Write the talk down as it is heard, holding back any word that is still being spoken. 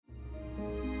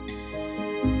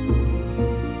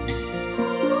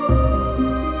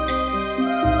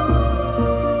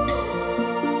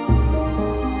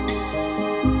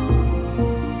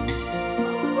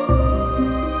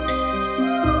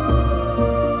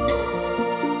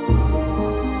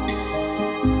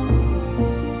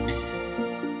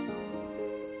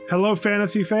Hello,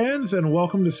 fantasy fans, and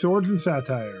welcome to Swords and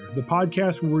Satire, the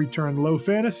podcast where we turn low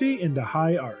fantasy into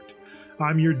high art.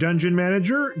 I'm your dungeon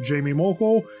manager, Jamie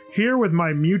Mokel, here with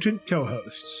my mutant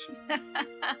co-hosts.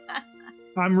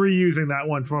 I'm reusing that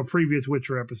one from a previous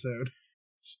Witcher episode.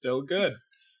 Still good.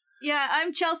 Yeah,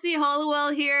 I'm Chelsea Hollowell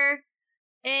here,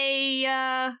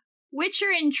 a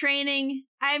Witcher in training.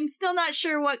 I'm still not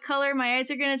sure what color my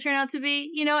eyes are going to turn out to be.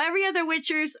 You know, every other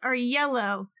Witchers are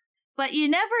yellow, but you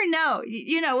never know.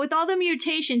 You know, with all the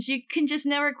mutations, you can just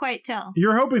never quite tell.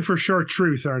 You're hoping for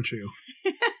chartreuse, aren't you?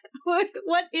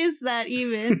 What is that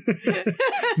even?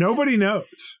 Nobody knows.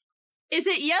 Is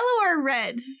it yellow or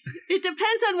red? It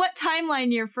depends on what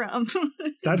timeline you're from.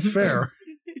 That's fair.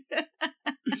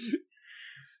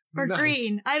 Or Nice.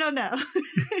 green. I don't know.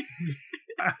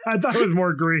 I thought it was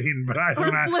more green, but I don't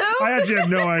Or know. blue? I actually have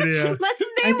no idea. Let's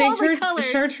I name all think the colors.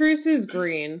 chartreuse is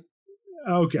green.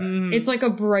 Okay. It's like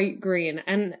a bright green.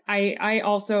 And I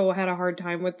also had a hard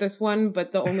time with this one,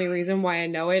 but the only reason why I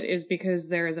know it is because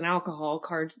there is an alcohol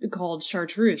called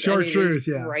chartreuse. Chartreuse, and it is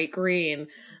yeah. bright green.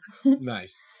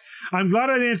 Nice. I'm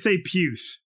glad I didn't say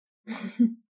puce.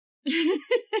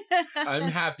 I'm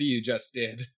happy you just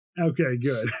did. Okay,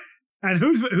 good. And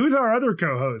who's our other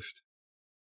co-host?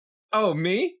 Oh,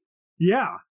 me?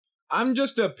 Yeah. I'm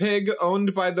just a pig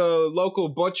owned by the local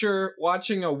butcher,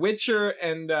 watching a witcher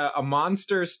and a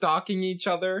monster stalking each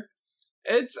other.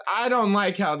 I don't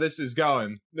like how this is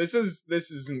going. This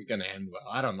isn't gonna end well.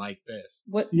 I don't like this.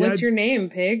 What's your name,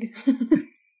 pig?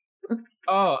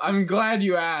 Oh, I'm glad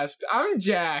you asked. I'm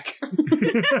Jack.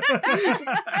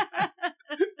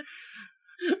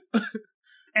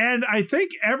 And I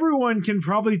think everyone can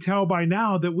probably tell by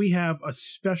now that we have a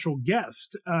special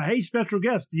guest. Hey, special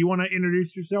guest, do you want to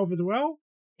introduce yourself as well?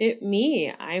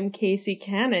 Me. I'm Casey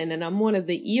Cannon, and I'm one of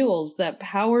the eels that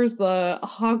powers the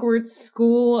Hogwarts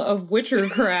School of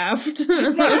Witchercraft.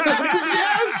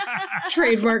 Yes!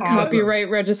 Trademark Awesome. copyright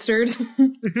registered.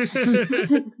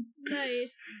 Nice.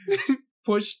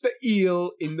 Push the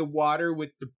eel in the water with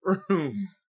the broom.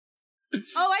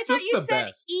 Oh, I thought Just you the said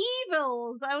best.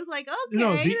 evils. I was like, okay,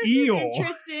 No, the this eel. is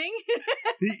interesting.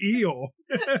 The eel.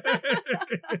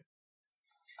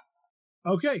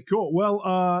 Okay, cool.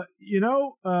 Well,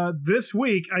 this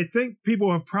week, I think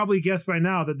people have probably guessed by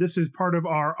now that this is part of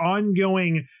our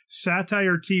ongoing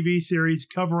satire TV series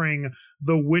covering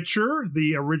The Witcher,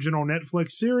 the original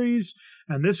Netflix series.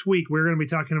 And this week, we're going to be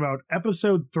talking about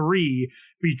episode 3,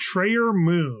 Betrayer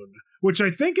Moon, which I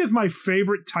think is my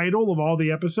favorite title of all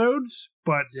the episodes,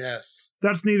 but Yes.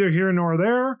 that's neither here nor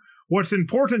there. What's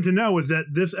important to know is that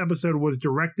this episode was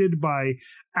directed by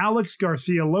Alex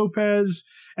Garcia Lopez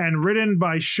and written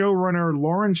by showrunner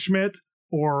Lauren Schmidt,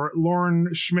 or Lauren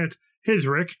Schmidt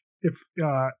Hisrick,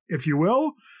 if you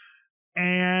will.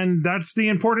 And that's the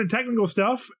important technical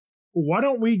stuff. Why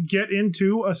don't we get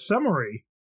into a summary?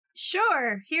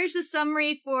 Sure. Here's a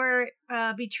summary for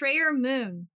Betrayer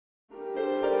Moon.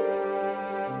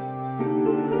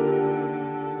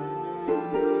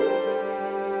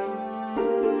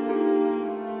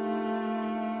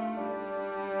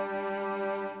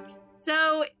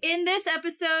 So, in this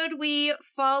episode, we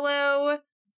follow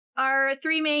our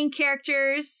three main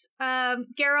characters,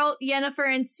 Geralt, Yennefer,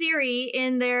 and Ciri,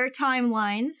 in their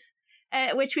timelines,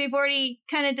 which we've already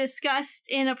kind of discussed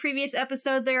in a previous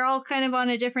episode. They're all kind of on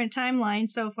a different timeline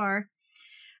so far.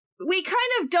 We kind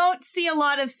of don't see a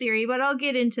lot of Ciri, but I'll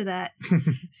get into that.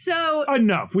 So,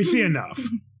 Enough. We see enough.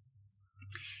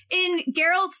 in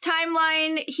Geralt's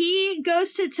timeline, he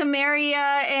goes to Temeria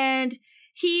and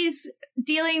he's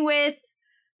dealing with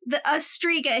the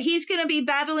Astriga. He's going to be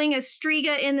battling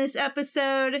Astriga in this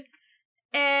episode,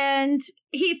 and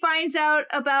he finds out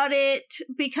about it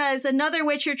because another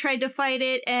Witcher tried to fight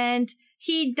it and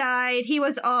he died. He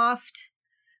was offed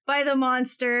by the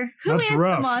monster. Who That's is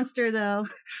rough. the monster, though?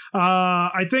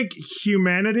 I think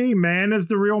humanity, man, is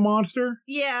the real monster.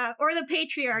 Yeah, or the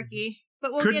patriarchy,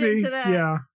 but we'll Could get be. into that.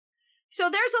 Yeah. So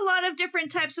there's a lot of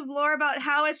different types of lore about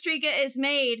how a Striga is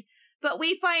made, but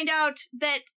we find out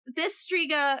that this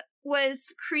Striga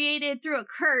was created through a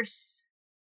curse.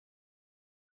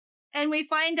 And we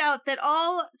find out that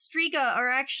all Striga are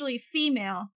actually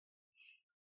female.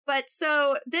 But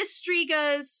so this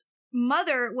Striga's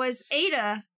mother was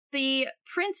Ada, the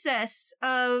princess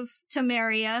of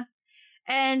Temeria,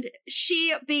 and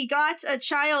she begot a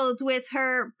child with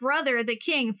her brother, the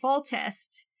king,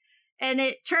 Foltest. And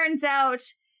it turns out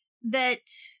that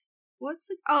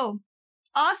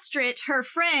Ostrit, her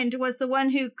friend, was the one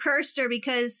who cursed her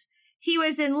because he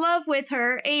was in love with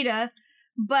her, Ada,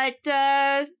 but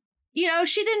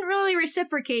she didn't really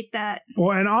reciprocate that.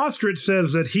 Well, and Ostrich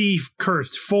says that he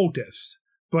cursed Foltest,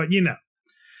 but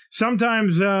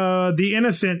sometimes the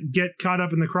innocent get caught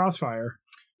up in the crossfire.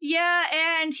 Yeah,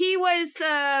 and he was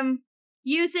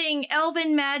using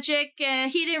elven magic.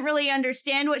 He didn't really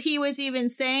understand what he was even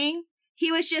saying.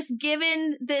 He was just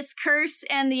given this curse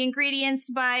and the ingredients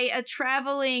by a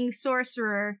traveling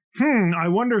sorcerer. I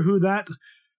wonder who that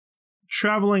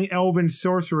traveling elven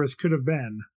sorceress could have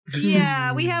been.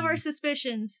 Yeah, we have our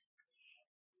suspicions.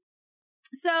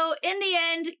 So, in the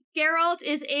end, Geralt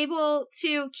is able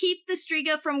to keep the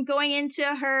Striga from going into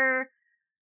her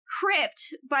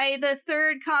crypt by the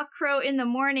third cockcrow in the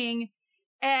morning.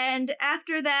 And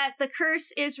after that, the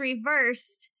curse is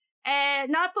reversed.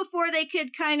 And not before they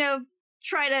could kind of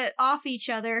try to off each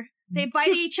other. They bite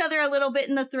each other a little bit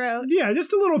in the throat. Yeah,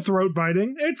 just a little throat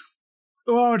biting. It's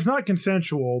not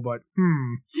consensual, but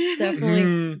It's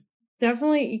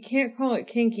definitely, you can't call it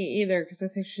kinky either, because I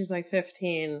think she's like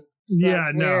 15. So Yeah,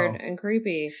 that's no. weird and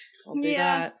creepy. I'll do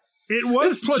that. It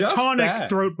was It's just platonic bad.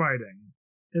 throat biting,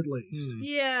 at least.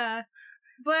 Yeah.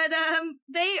 But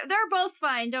they're both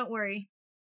fine, don't worry.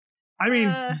 I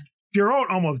mean, Geralt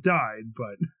almost died,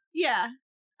 but Yeah.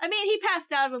 I mean, he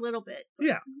passed out a little bit.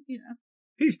 yeah, You know.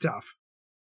 he's tough.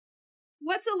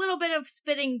 What's a little bit of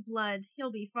spitting blood?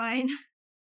 He'll be fine.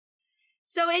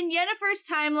 So in Yennefer's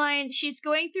timeline, she's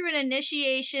going through an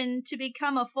initiation to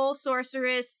become a full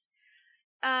sorceress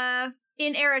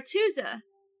in Aretuza.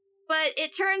 But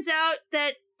it turns out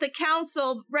that the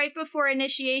council, right before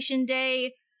initiation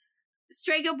day,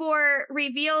 Stregobor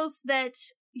reveals that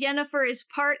Yennefer is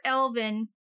part elven,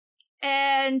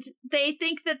 and they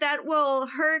think that that will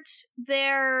hurt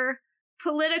their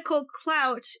political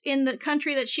clout in the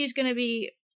country that she's going to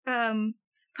be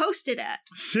posted at.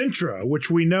 Sintra,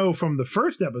 which we know from the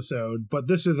first episode, but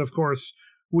this is, of course,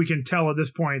 we can tell at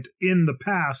this point in the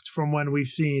past from when we've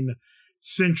seen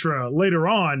Sintra later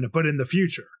on, but in the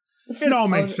future. It all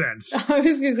makes sense. I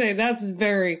was going to say, that's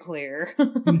very clear.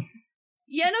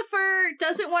 Yennefer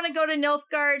doesn't want to go to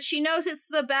Nilfgaard. She knows it's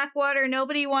the backwater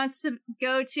nobody wants to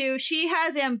go to. She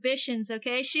has ambitions,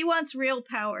 okay? She wants real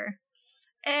power.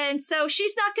 And so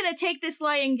she's not going to take this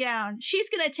lying down. She's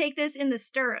going to take this in the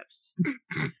stirrups.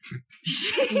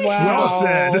 Well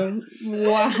said.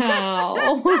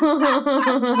 Wow.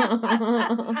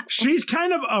 She's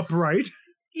kind of upright.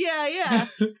 Yeah.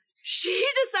 She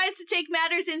decides to take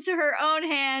matters into her own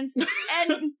hands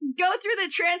and go through the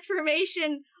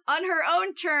transformation on her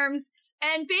own terms,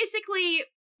 and basically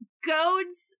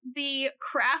goads the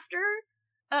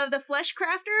crafter, the flesh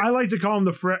crafter. I like to call him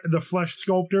the flesh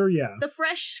sculptor, yeah. The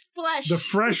fresh flesh. The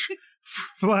fresh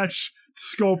flesh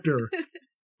sculptor.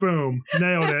 Boom.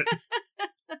 Nailed it.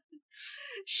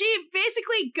 She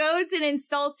basically goads and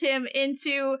insults him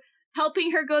into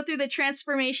helping her go through the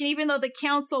transformation, even though the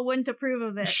council wouldn't approve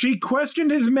of it. She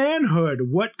questioned his manhood.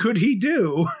 What could he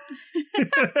do?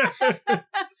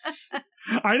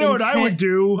 I know what I would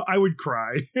do. I would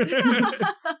cry.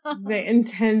 The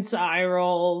intense eye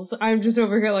rolls. I'm just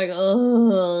over here like,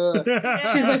 ugh.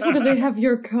 She's like, what do they have,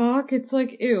 your cock? It's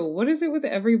like, ew, what is it with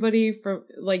everybody from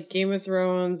like Game of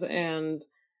Thrones and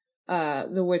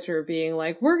The Witcher being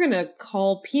like, we're gonna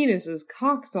call penises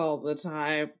cocks all the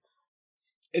time?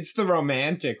 It's the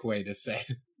romantic way to say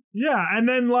it. Yeah, and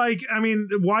then, like, I mean,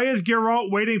 why is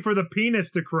Geralt waiting for the penis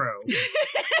to crow?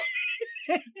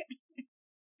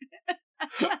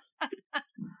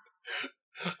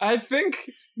 I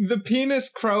think the penis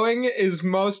crowing is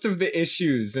most of the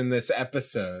issues in this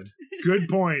episode. Good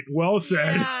point. Well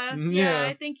said. Yeah,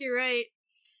 I think you're right.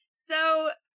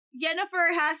 So,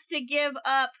 Yennefer has to give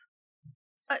up.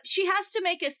 She has to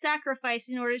make a sacrifice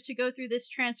in order to go through this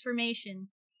transformation.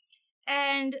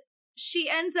 And she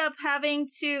ends up having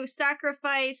to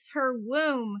sacrifice her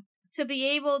womb to be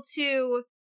able to...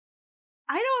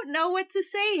 I don't know what to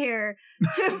say here.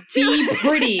 To be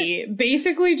pretty.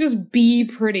 Basically, just be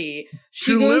pretty.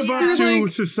 She to goes live up through, to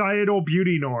like, societal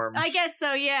beauty norms. I guess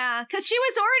so, yeah. Because she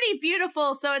was already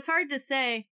beautiful, so it's hard to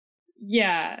say.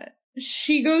 Yeah.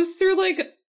 She goes through, like,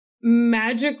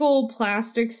 magical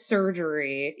plastic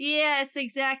surgery. Yes,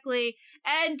 exactly.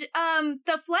 And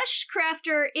the flesh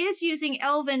crafter is using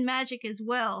elven magic as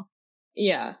well.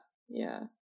 Yeah.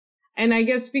 And I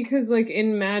guess because, like,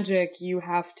 in magic, you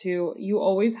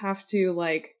always have to,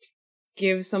 like,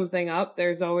 give something up.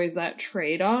 There's always that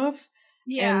trade-off.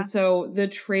 Yeah. And so the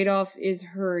trade-off is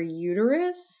her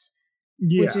uterus,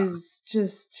 Yeah. which is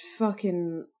just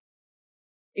fucking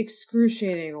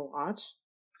excruciating to watch.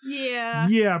 Yeah.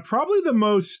 Yeah, probably the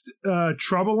most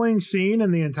troubling scene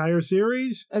in the entire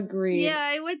series. Agreed. Yeah,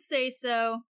 I would say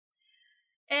so.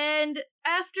 And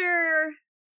after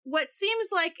what seems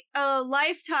like a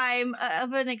lifetime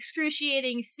of an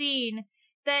excruciating scene,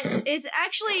 that is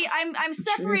actually I'm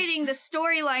separating the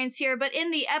storylines here, but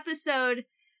in the episode,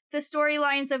 the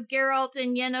storylines of Geralt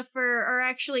and Yennefer are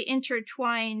actually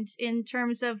intertwined in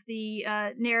terms of the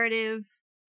narrative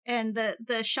and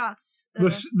the shots.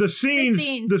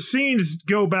 The scenes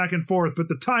go back and forth, but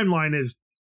the timeline is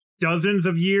dozens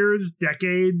of years,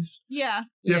 decades. Yeah.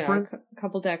 Different. Yeah, a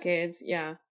couple decades,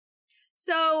 yeah.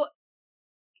 So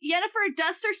Yennefer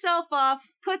dusts herself off,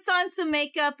 puts on some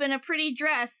makeup and a pretty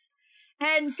dress,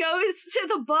 and goes to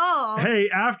the ball. Hey,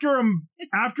 after an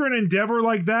endeavor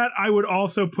like that, I would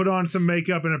also put on some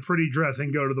makeup and a pretty dress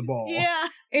and go to the ball. Yeah.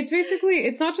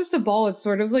 It's not just a ball, it's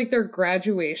sort of like their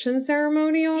graduation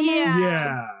ceremony almost.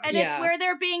 Yeah. And it's where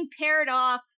they're being paired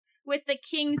off with the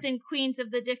kings and queens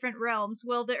of the different realms,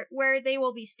 where they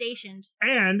will be stationed.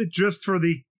 And just for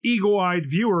the eagle-eyed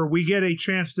viewer, we get a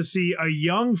chance to see a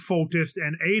young Foltest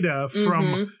and Ada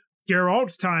from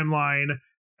Geralt's timeline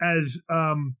as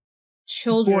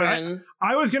children. Boy,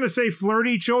 I was going to say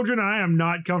flirty children. I am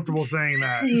not comfortable saying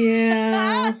that.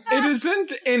 Yeah. It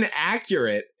isn't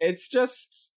inaccurate. It's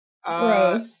just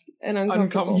gross and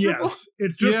uncomfortable. Yes,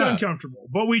 it's just uncomfortable.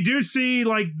 But we do see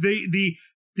like the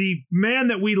man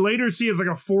that we later see as like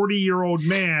a 40-year-old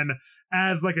man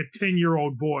as like a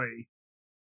 10-year-old boy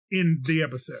in the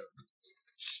episode.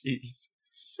 Jeez.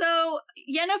 So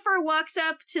Yennefer walks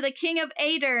up to the King of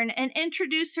Aedirn and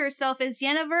introduces herself as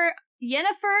Yennefer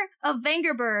of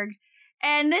Vengerberg,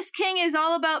 and this king is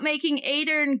all about making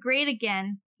Aedirn great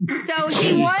again. So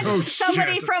he wants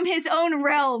somebody from his own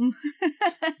realm.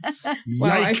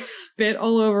 Wow, I spit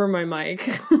all over my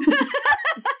mic.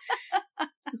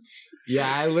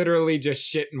 Yeah, I literally just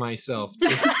shit myself.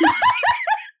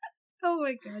 Oh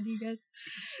my god, you guys.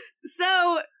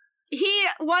 So he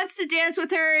wants to dance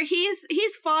with her. He's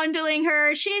fondling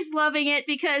her. She's loving it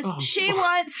because she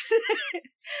wants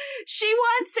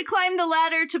to climb the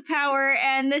ladder to power,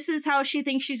 and this is how she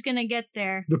thinks she's gonna get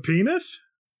there. The penis?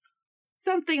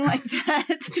 Something like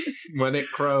that. When it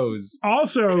crows.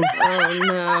 Also, oh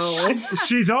no.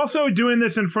 She's also doing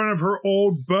this in front of her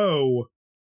old beau,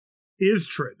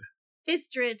 Istrid.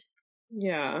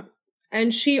 Yeah.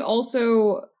 And she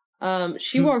also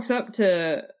she walks up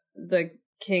to the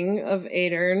King of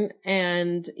Aedirn,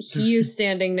 and he is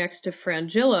standing next to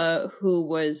Frangilla, who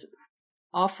was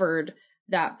offered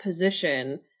that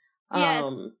position.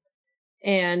 Yes.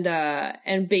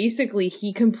 And basically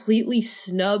he completely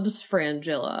snubs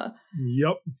Frangilla.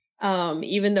 Yep.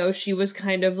 Even though she was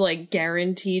kind of like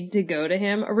guaranteed to go to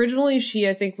him. Originally she,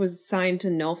 I think, was signed to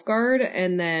Nilfgaard,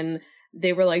 and then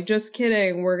they were like, just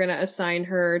kidding, we're gonna assign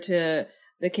her to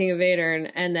the King of Aedirn,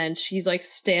 and then she's like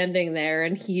standing there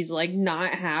and he's like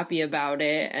not happy about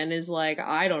it and is like,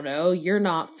 I don't know, you're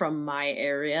not from my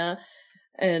area.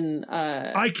 And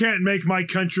I can't make my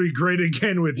country great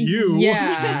again with you.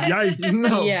 Yeah. Yikes.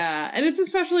 No. Yeah. And it's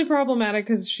especially problematic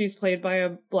because she's played by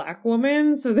a black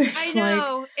woman, so there's I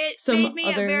know. like It some made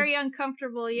me other... very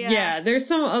uncomfortable, yeah. Yeah, there's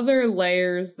some other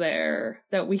layers there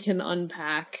that we can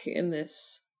unpack in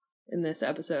this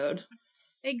episode.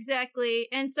 Exactly.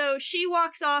 And so she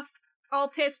walks off all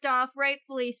pissed off,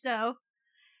 rightfully so.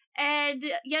 And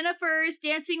Yennefer's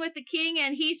dancing with the king,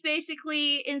 and he's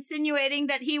basically insinuating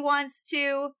that he wants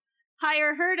to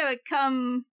hire her to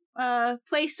come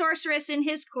play sorceress in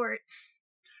his court.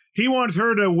 He wants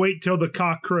her to wait till the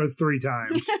cock crows 3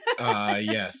 times.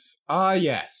 Yes.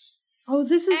 Yes. Oh,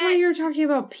 this is why you're talking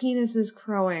about penises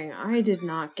crowing. I did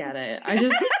not get it. I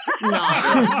just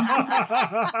nodded.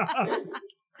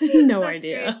 No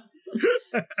idea.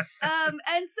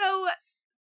 And so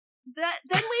then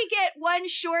we get one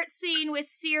short scene with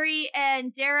Ciri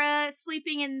and Dara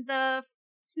sleeping in the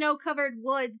snow-covered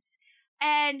woods,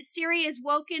 and Ciri is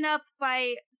woken up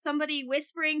by somebody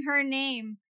whispering her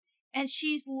name, and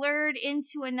she's lured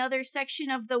into another section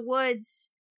of the woods,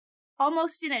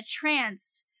 almost in a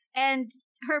trance, and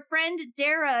her friend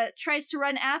Dara tries to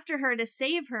run after her to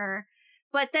save her,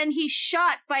 but then he's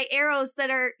shot by arrows that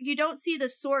are, you don't see the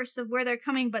source of where they're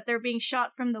coming, but they're being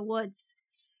shot from the woods.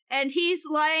 And he's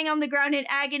lying on the ground in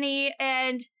agony,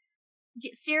 and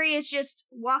Ciri is just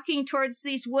walking towards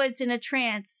these woods in a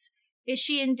trance. Is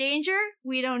she in danger?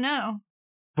 We don't know.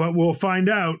 But we'll find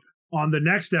out on the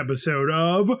next episode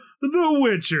of The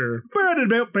Witcher.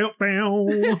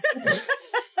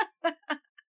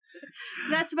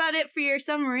 That's about it for your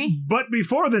summary. But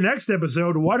before the next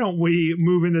episode, why don't we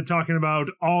move into talking about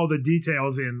all the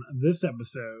details in this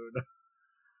episode?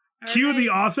 Cue the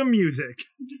awesome music.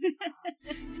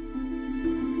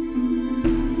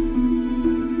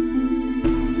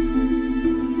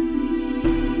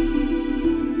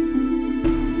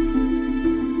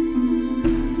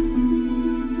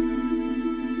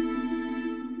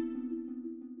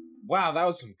 Wow, that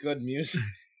was some good music.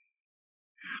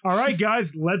 All right,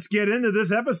 guys, let's get into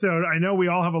this episode. I know we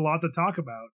all have a lot to talk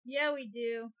about. Yeah, we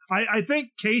do. I think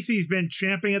Casey's been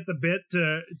champing at the bit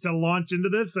to launch into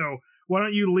this, so why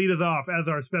don't you lead us off as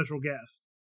our special guest?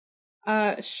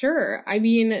 Sure. I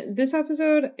mean, this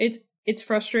episode, it's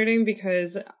frustrating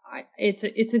because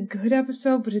it's a good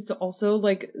episode, but it's also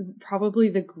like probably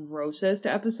the grossest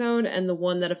episode and the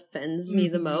one that offends me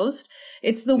the most.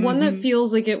 It's the one that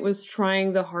feels like it was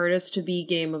trying the hardest to be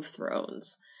Game of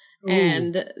Thrones. Ooh,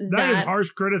 and that is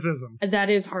harsh criticism. That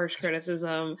is harsh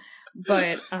criticism.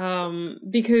 But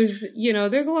because, you know,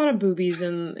 there's a lot of boobies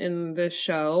in this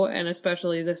show, and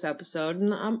especially this episode,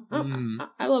 and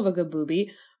I love a good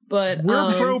boobie. But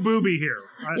we're pro booby here.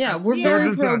 Yeah, we're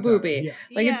very pro booby. Yeah.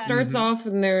 Like it starts off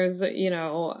and there's, you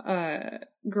know,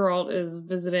 Geralt is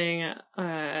visiting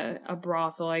a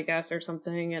brothel, I guess, or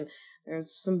something, and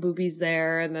there's some boobies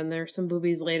there, and then there's some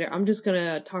boobies later. I'm just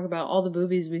gonna talk about all the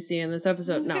boobies we see in this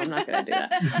episode. No, I'm not gonna do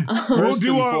that. We'll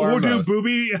do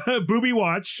booby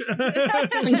watch.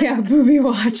 Yeah, booby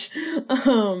watch.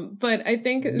 But I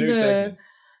think the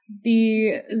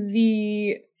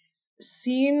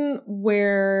scene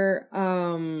where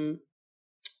oh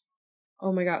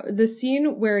my god, the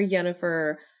scene where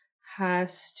Yennefer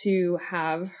has to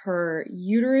have her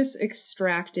uterus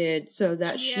extracted so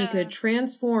that she could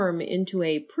transform into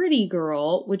a pretty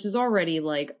girl, which is already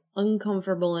like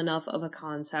uncomfortable enough of a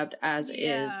concept as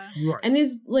is, right. And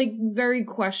is like very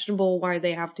questionable why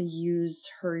they have to use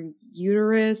her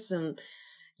uterus, and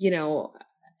you know,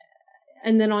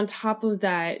 and then on top of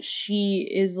that, she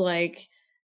is like,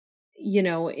 you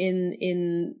know,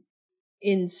 in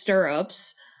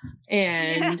stirrups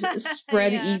and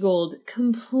spread-eagled,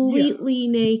 completely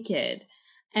naked.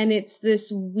 And it's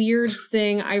this weird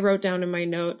thing I wrote down in my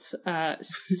notes,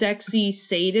 sexy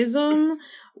sadism,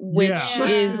 which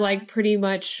is like pretty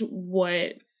much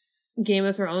what Game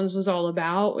of Thrones was all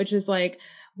about, which is like,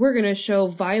 we're gonna show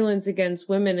violence against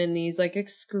women in these like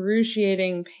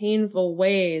excruciating, painful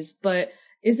ways, but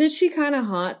isn't she kind of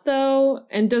hot though?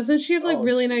 And doesn't she have like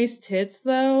really nice tits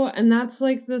though? And that's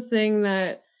like the thing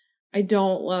that I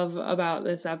don't love about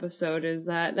this episode, is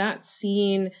that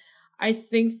scene. I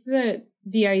think that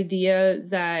the idea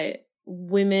that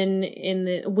women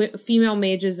female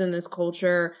mages in this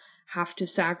culture have to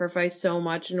sacrifice so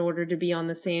much in order to be on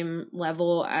the same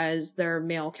level as their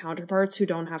male counterparts who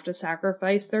don't have to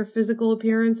sacrifice their physical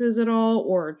appearances at all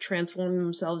or transform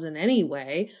themselves in any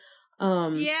way.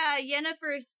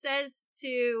 Yennefer says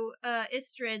to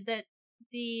Istrid that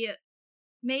the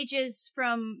mages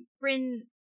from Bryn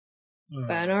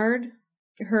Bernard,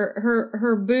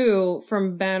 her boo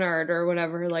from Bernard or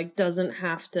whatever, like doesn't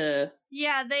have to.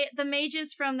 Yeah, the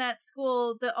mages from that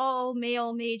school, the all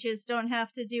male mages, don't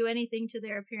have to do anything to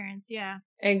their appearance. Yeah,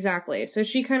 exactly. So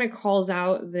she kind of calls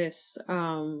out this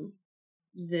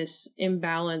this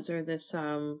imbalance, or this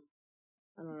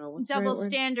I don't know what's double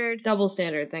standard. Double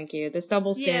standard. Thank you. This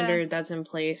double standard that's in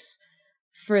place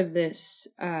for this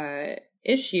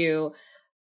issue,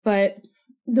 but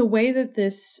the way that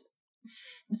this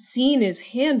scene is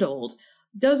handled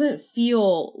doesn't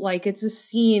feel like it's a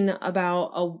scene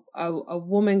about a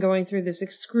woman going through this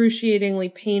excruciatingly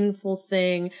painful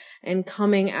thing and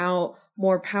coming out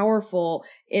more powerful.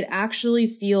 It actually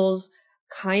feels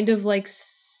kind of like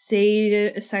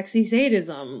sexy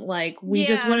sadism. Like we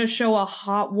just want to show a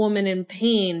hot woman in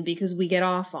pain because we get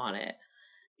off on it.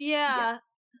 Yeah.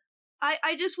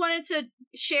 I just wanted to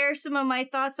share some of my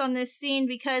thoughts on this scene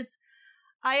because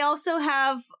I also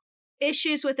have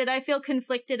issues with it. I feel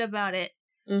conflicted about it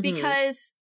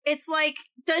because it's like,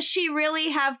 does she really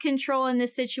have control in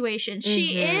this situation?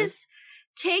 She is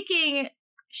taking,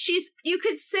 you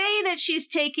could say that she's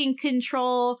taking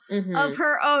control of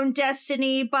her own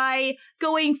destiny by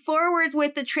going forward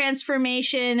with the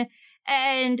transformation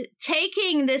and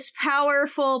taking this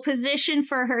powerful position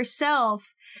for herself.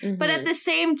 But at the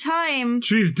same time,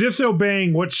 she's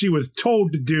disobeying what she was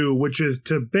told to do, which is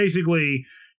to basically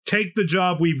take the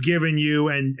job we've given you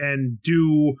and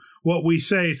do what we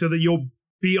say so that you'll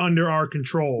be under our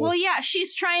control. Well, yeah,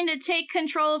 she's trying to take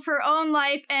control of her own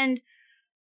life and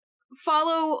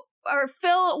follow or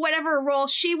fill whatever role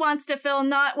she wants to fill,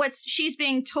 not what she's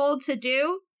being told to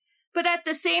do. But at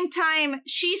the same time,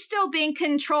 she's still being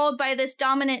controlled by this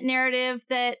dominant narrative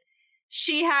that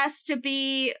she has to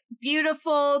be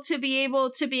beautiful to be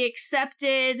able to be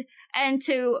accepted and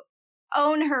to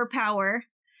own her power.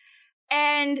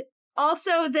 And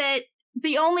also that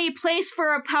the only place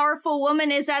for a powerful woman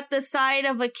is at the side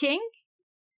of a king.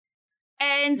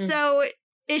 And so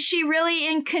is she really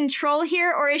in control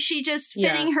here, or is she just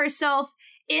fitting herself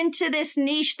into this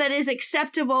niche that is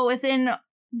acceptable within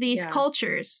these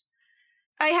cultures.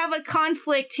 I have a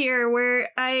conflict here where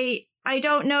I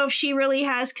don't know if she really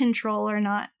has control or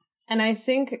not. And I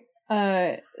think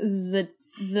the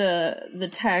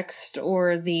text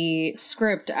or the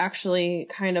script actually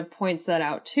kind of points that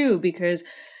out too, because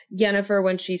Yennefer,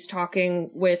 when she's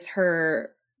talking with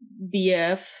her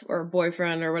BF or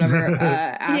boyfriend or whatever,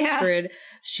 Astrid,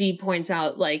 she points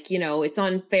out, like, you know, it's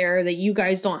unfair that you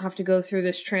guys don't have to go through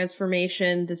this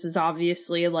transformation. This is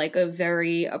obviously like a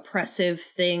very oppressive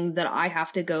thing that I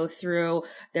have to go through.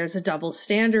 There's a double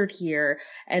standard here.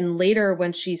 And later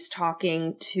when she's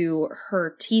talking to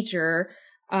her teacher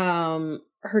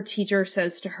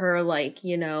says to her, like,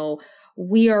 you know,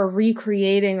 we are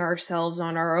recreating ourselves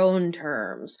on our own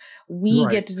terms. We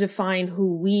get to define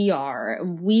who we are,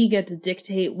 and we get to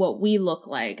dictate what we look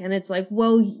like. And it's like,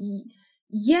 well,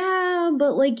 yeah,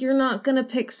 but like, you're not gonna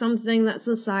pick something that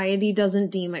society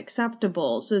doesn't deem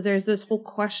acceptable. So there's this whole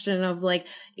question of like,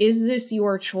 is this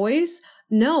your choice?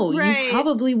 No, you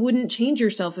probably wouldn't change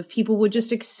yourself if people would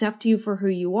just accept you for who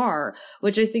you are,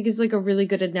 which I think is like a really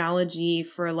good analogy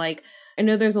for, like, I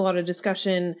know there's a lot of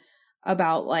discussion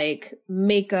about like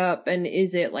makeup and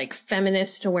is it like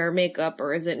feminist to wear makeup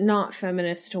or is it not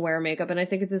feminist to wear makeup? And I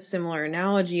think it's a similar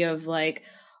analogy of like,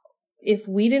 if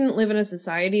we didn't live in a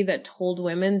society that told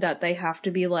women that they have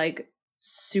to be like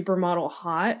supermodel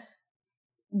hot,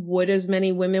 would as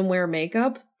many women wear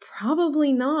makeup?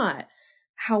 Probably not.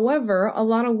 However, a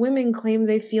lot of women claim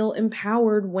they feel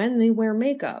empowered when they wear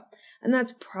makeup, and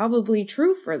that's probably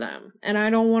true for them. And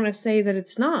I don't want to say that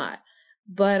it's not.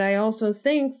 But I also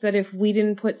think that if we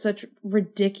didn't put such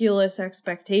ridiculous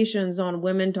expectations on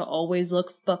women to always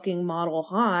look fucking model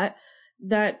hot,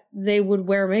 that they would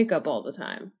wear makeup all the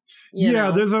time. You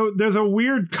know? there's a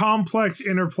weird complex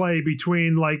interplay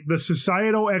between like the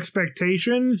societal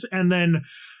expectations and then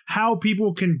how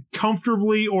people can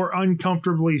comfortably or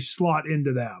uncomfortably slot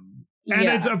into them. And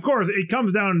it's, of course, it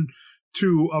comes down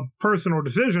to a personal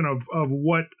decision of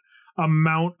what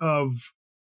amount of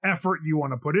effort you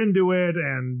want to put into it,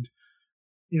 and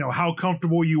you know how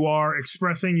comfortable you are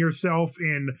expressing yourself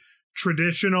in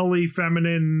traditionally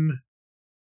feminine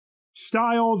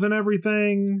styles and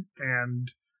everything. And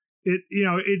it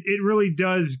really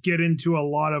does get into a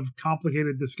lot of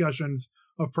complicated discussions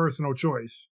of personal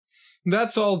choice.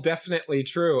 That's all definitely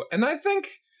true. And I think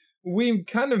we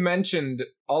kind of mentioned,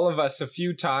 all of us, a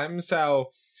few times how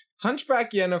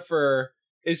Hunchback Yennefer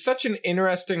is such an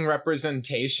interesting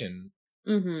representation.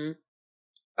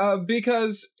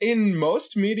 Because in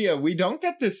most media, we don't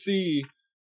get to see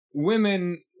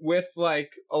women with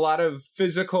like a lot of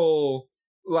physical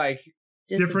like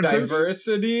differences.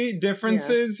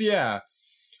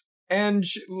 And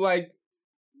like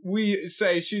we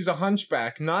say, she's a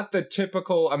hunchback, not the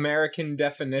typical American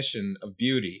definition of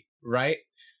beauty, right?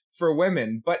 For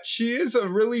women, but she is a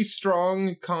really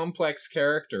strong, complex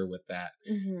character with that.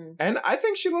 And I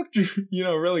think she looked,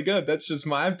 really good. That's just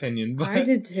my opinion. But I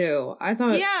did too. I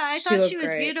thought she was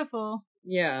great. Beautiful.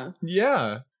 Yeah.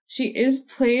 She is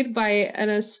played by an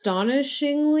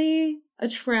astonishingly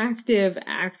attractive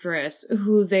actress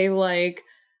who they like.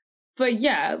 But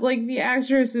yeah, like the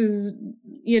actress is,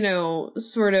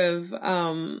 sort of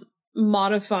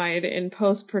modified in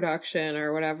post-production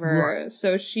or whatever.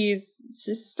 So she's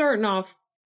just starting off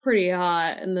pretty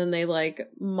hot, and then they like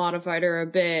modified her a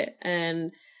bit.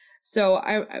 And so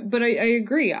I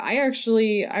agree. I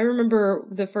remember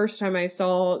the first time I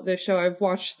saw the show, I've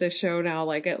watched this show now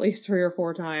like at least 3 or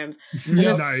 4 times. And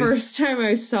the first time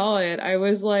I saw it, I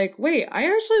was like, wait, I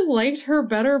actually liked her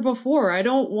better before. I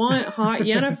don't want hot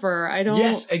Yennefer. I don't.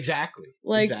 Yes, exactly.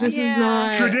 Like, this is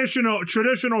not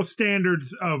traditional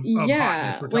standards of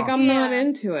hotness. Like, I'm not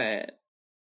into it.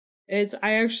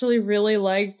 I actually really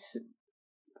liked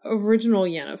original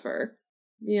Yennefer,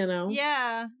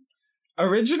 Yeah.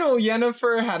 Original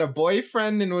Yennefer had a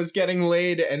boyfriend and was getting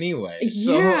laid anyway.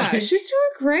 So she was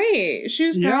doing great. She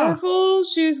was powerful.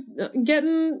 She was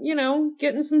getting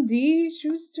some D. She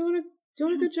was doing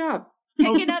a good job.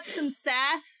 Picking up some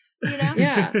sass,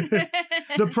 Yeah.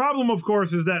 The problem, of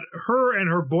course, is that her and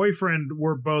her boyfriend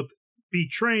were both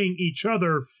betraying each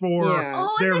other for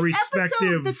their respective.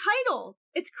 Episode, the title.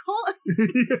 It's called.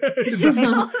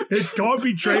 It's called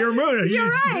Betrayer Moon. You're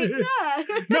right. Yeah.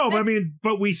 No,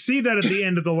 but we see that at the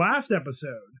end of the last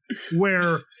episode,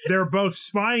 where they're both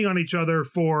spying on each other.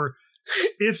 For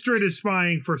Istrid is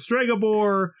spying for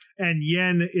Stregobor, and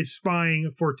Yen is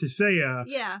spying for Tissaia.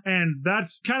 Yeah, and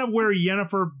that's kind of where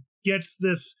Yennefer gets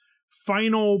this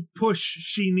final push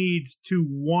she needs to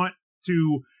want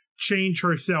to change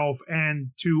herself and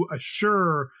to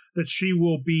assure that she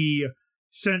will be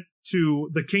sent to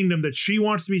the kingdom that she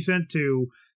wants to be sent to,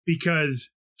 because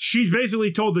she's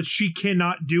basically told that she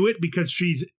cannot do it because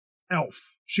she's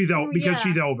elf. She's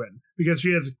elven, because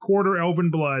she has quarter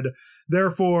elven blood.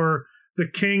 Therefore, the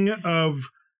king of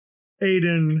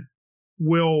Aden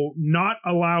will not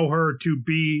allow her to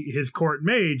be his court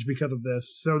mage because of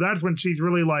this. So that's when she's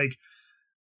really like,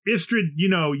 Istredd,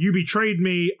 you betrayed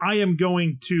me. I am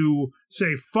going to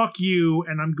say fuck you,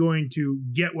 and I'm going to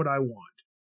get what I want.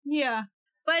 Yeah.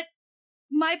 But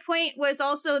my point was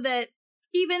also that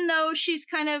even though she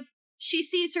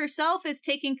sees herself as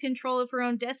taking control of her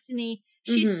own destiny,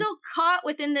 she's still caught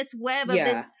within this web of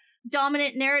this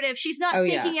dominant narrative. She's not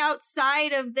thinking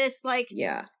outside of this, like,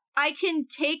 I can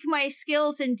take my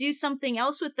skills and do something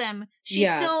else with them. She's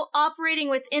still operating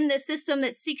within the system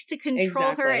that seeks to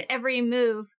control her at every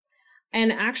move.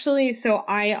 And actually, so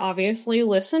I obviously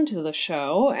listened to the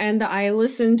show, and I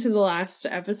listened to the last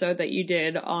episode that you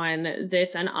did on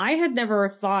this, and I had never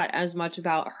thought as much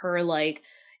about her, like,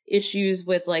 issues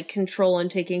with, like, control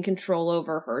and taking control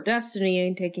over her destiny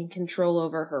and taking control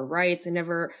over her rights. I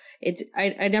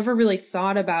never really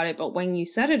thought about it, but when you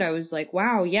said it, I was like,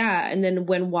 wow, yeah. And then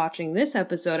when watching this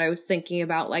episode, I was thinking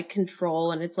about, like,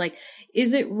 control, and it's like,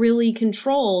 is it really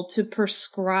control to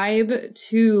prescribe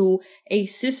to a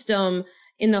system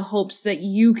in the hopes that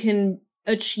you can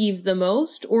achieve the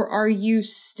most, or are you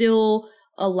still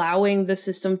allowing the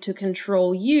system to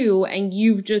control you, and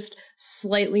you've just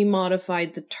slightly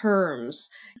modified the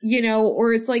terms,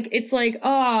 or it's like,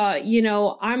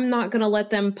 I'm not going to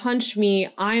let them punch me.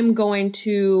 I'm going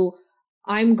to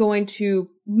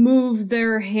move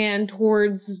their hand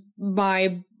towards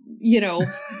my,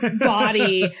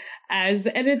 body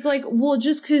and it's like, well,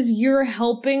 just because you're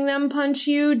helping them punch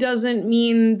you doesn't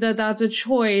mean that that's a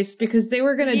choice, because they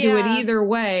were going to do it either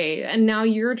way. And now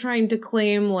you're trying to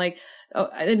claim, like, oh,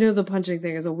 I know the punching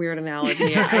thing is a weird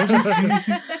analogy. But I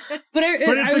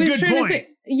was trying to think.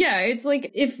 Yeah, it's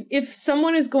like, if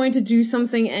someone is going to do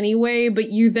something anyway, but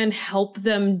you then help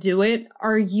them do it,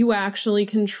 are you actually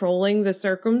controlling the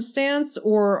circumstance,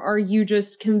 or are you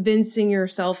just convincing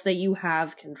yourself that you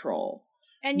have control?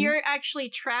 And you're actually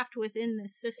trapped within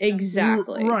this system.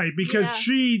 Exactly. Right, because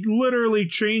she literally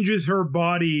changes her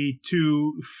body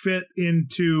to fit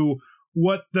into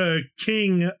what the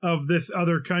king of this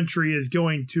other country is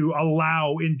going to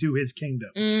allow into his kingdom.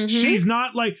 Mm-hmm. She's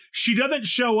not like, she doesn't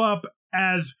show up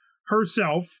as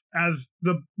herself, as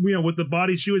with the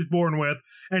body she was born with,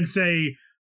 and say,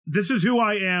 this is who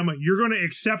I am, you're going to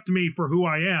accept me for who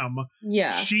I am.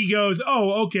 Yeah. She goes,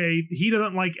 oh, okay, he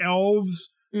doesn't like elves.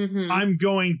 Mm-hmm. I'm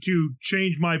going to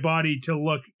change my body to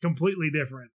look completely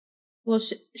different. Well,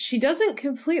 she doesn't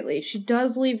completely. She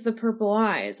does leave the purple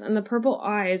eyes, and the purple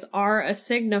eyes are a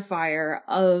signifier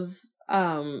of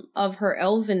her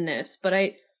elvenness. But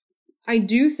I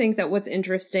do think that what's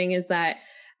interesting is that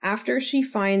after she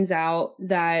finds out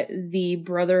that the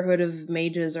Brotherhood of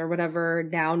Mages or whatever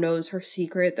now knows her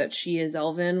secret that she is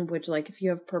elven, which, like, if you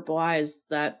have purple eyes,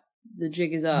 that the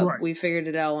jig is up. Right. We figured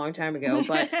it out a long time ago,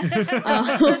 but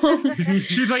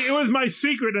she's like, it was my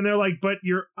secret, and they're like, but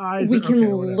your eyes, we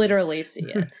can literally see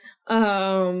it.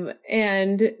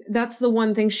 And that's the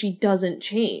one thing she doesn't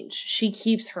change. She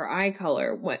keeps her eye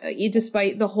color,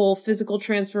 despite the whole physical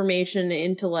transformation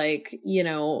into, like,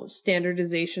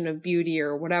 standardization of beauty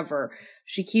or whatever.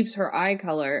 She keeps her eye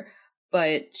color,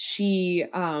 but she,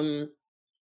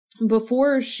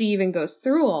 before she even goes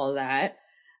through all that,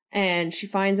 and she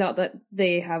finds out that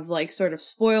they have, like, sort of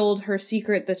spoiled her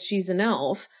secret that she's an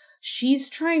elf, she's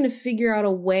trying to figure out a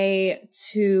way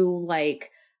to,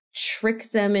 like,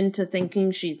 trick them into thinking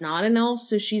she's not an elf.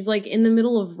 So she's, like, in the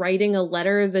middle of writing a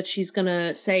letter that she's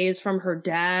gonna say is from her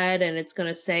dad, and it's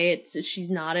gonna say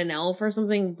she's not an elf or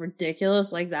something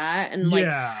ridiculous like that. And, like,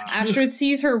 Astrid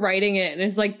sees her writing it and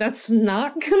is like, that's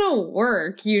not gonna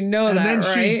work. You know that,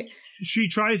 right? She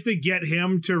tries to get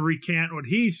him to recant what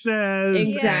he says.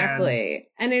 Exactly.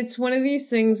 And it's one of these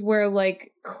things where,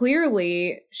 like,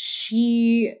 clearly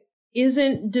she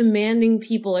isn't demanding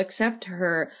people accept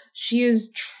her. She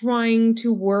is trying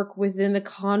to work within the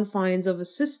confines of a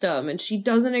system, and she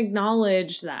doesn't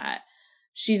acknowledge that.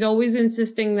 She's always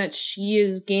insisting that she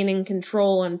is gaining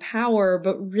control and power,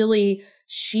 but really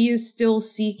she is still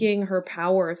seeking her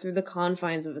power through the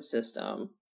confines of a system.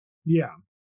 Yeah.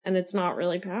 And it's not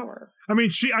really power. I mean,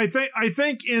 I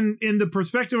think in the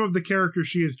perspective of the character,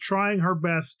 she is trying her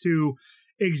best to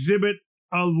exhibit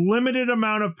a limited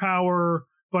amount of power,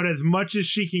 but as much as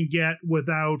she can get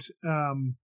without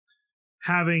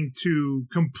having to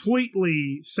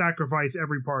completely sacrifice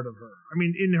every part of her. I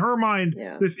mean, in her mind,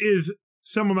 this is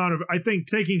some amount of, I think,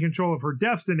 taking control of her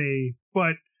destiny,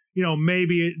 but,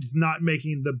 maybe it's not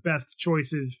making the best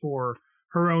choices for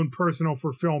her own personal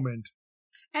fulfillment.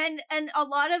 And a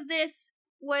lot of this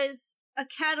was a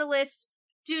catalyst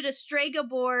due to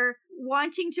Stregobor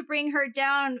wanting to bring her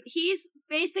down. He's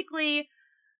basically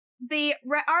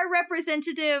our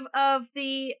representative of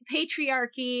the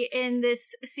patriarchy in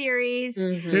this series.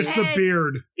 It's the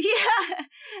beard. Yeah.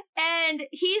 And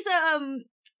he's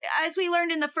as we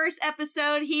learned in the first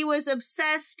episode, he was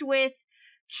obsessed with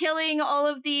killing all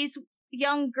of these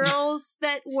young girls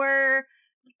that were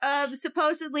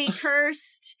supposedly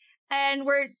cursed and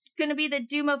were going to be the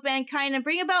doom of mankind, and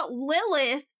bring about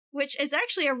Lilith, which is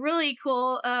actually a really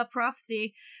cool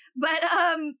prophecy, but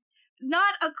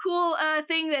not a cool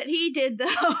thing that he did,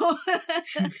 though.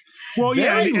 Well,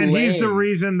 yeah, Very and he's the lame.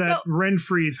 reason that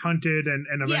Renfri's hunted and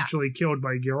eventually killed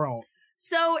by Geralt.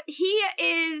 So he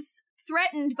is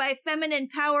threatened by feminine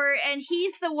power, and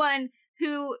he's the one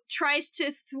who tries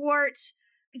to thwart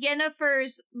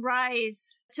Yennefer's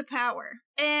rise to power.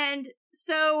 And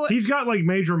so He's got like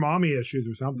major mommy issues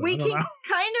or something. we I don't can know.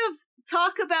 kind of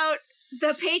talk about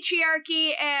the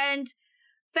patriarchy and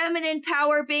feminine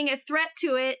power being a threat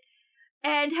to it,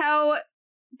 and how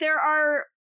there are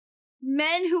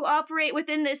men who operate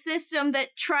within this system that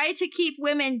try to keep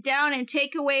women down and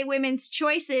take away women's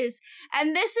choices.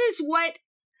 And this is what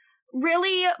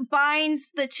really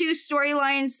binds the two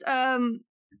storylines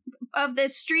of the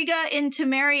Striga in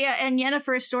Temeria and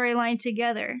Yennefer storyline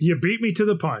together. You beat me to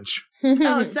the punch.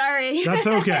 Oh, sorry. That's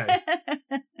okay.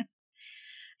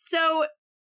 So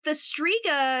the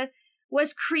Striga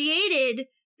was created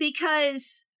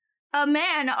because a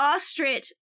man, Ostrit,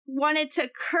 wanted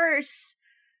to curse.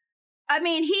 I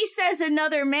mean, he says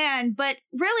another man, but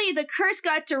really the curse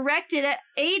got directed at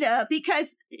Ada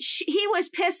because he was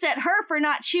pissed at her for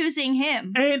not choosing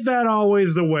him. Ain't that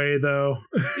always the way, though?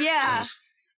 Yeah.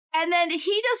 And then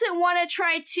he doesn't want to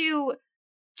try to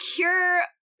cure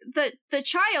the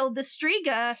child, the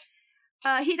Striga.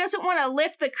 He doesn't want to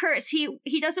lift the curse.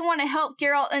 He doesn't want to help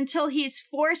Geralt until he's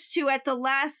forced to at the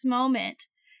last moment.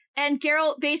 And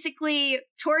Geralt basically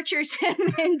tortures him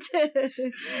into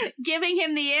giving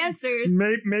him the answers.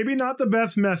 Maybe not the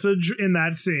best message in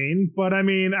that scene, but I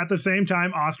mean, at the same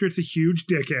time, Ostrit's a huge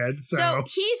dickhead. So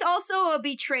he's also a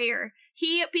betrayer.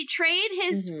 He betrayed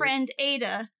his friend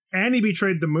Ada. And he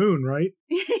betrayed the moon, right?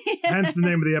 Hence the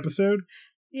name of the episode.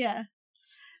 Yeah.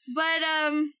 But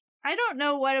I don't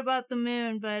know what about the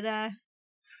moon, but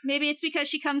maybe it's because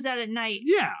she comes out at night.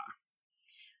 Yeah.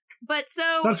 But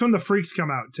so That's when the freaks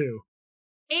come out, too.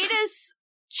 Ada's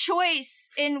choice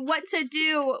in what to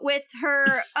do with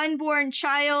her unborn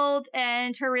child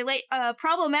and her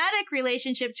problematic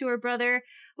relationship to her brother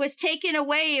was taken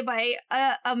away by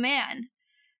a man.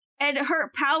 And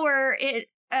her power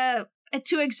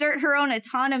to exert her own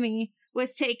autonomy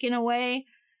was taken away.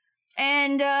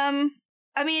 And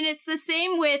I mean, it's the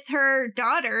same with her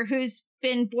daughter, who's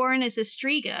been born as a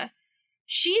Striga.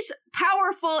 She's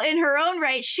powerful in her own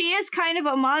right. She is kind of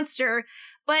a monster,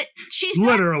 but she's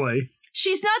literally.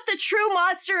 She's not the true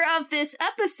monster of this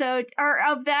episode or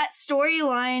of that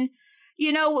storyline.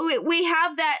 You know, we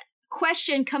have that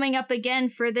question coming up again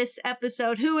for this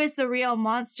episode. Who is the real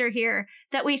monster here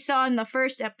that we saw in the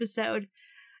first episode?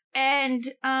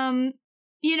 And,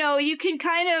 you know, you can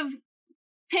kind of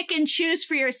pick and choose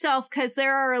for yourself because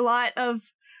there are a lot of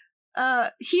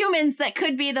humans that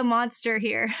could be the monster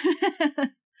here.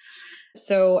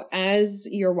 So as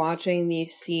you're watching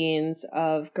these scenes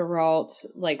of Geralt,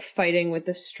 like, fighting with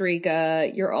the Striga,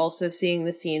 you're also seeing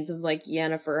the scenes of, like,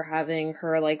 Yennefer having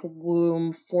her, like,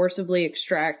 womb forcibly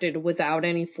extracted without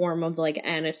any form of, like,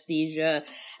 anesthesia.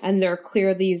 And there are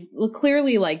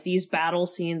clearly, like, these battle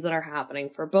scenes that are happening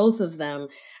for both of them.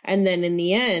 And then in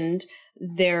the end,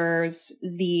 there's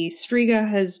the Striga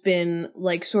has been,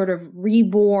 like, sort of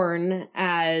reborn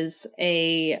as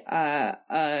a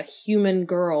human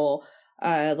girl,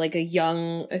 like a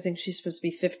young, I think she's supposed to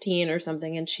be 15 or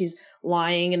something, and she's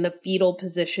lying in the fetal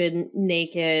position,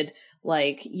 naked,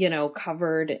 like, you know,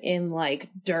 covered in, like,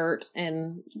 dirt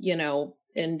and, you know,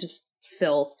 and just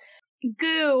filth.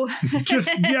 Goo. Just,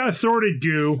 yeah, sort of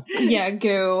goo. Yeah,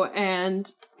 goo. And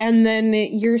then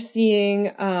you're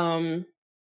seeing,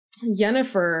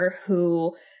 Yennefer,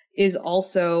 who is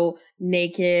also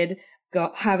naked,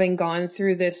 having gone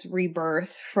through this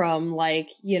rebirth from, like,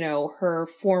 you know, her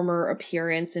former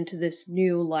appearance into this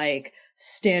new, like,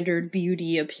 standard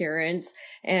beauty appearance,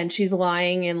 and she's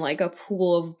lying in, like, a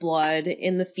pool of blood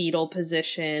in the fetal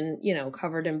position, you know,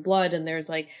 covered in blood, and there's,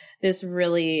 like, this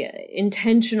really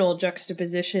intentional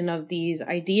juxtaposition of these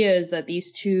ideas that these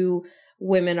two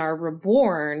women are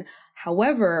reborn.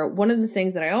 However, one of the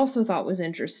things that I also thought was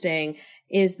interesting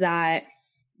is that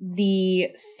the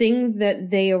thing that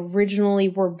they originally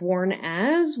were born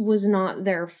as was not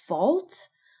their fault.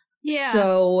 Yeah.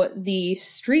 So the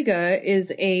Striga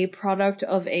is a product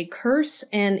of a curse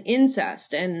and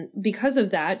incest. And because of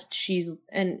that, she's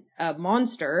a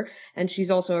monster, and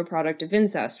she's also a product of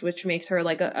incest, which makes her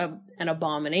like an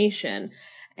abomination.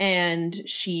 And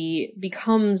she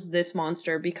becomes this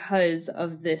monster because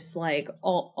of this, like,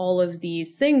 all of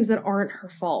these things that aren't her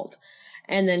fault.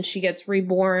 And then she gets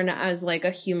reborn as like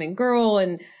a human girl,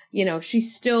 and you know,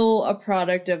 she's still a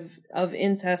product of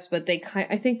incest, but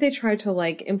I think they try to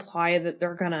like imply that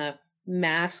they're gonna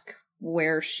mask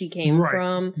where she came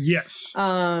from. Yes.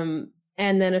 And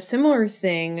then a similar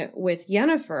thing with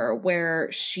Yennefer,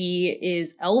 where she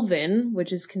is elven,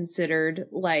 which is considered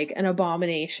like an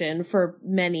abomination for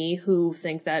many who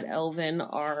think that elven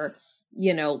are,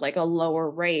 you know, like a lower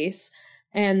race.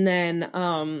 And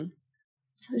then,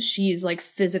 she's like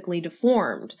physically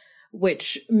deformed,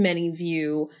 which many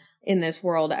view in this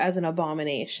world as an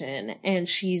abomination. And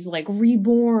she's like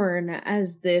reborn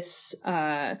as this,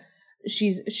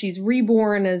 she's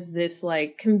reborn as this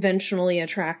like conventionally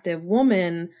attractive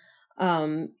woman.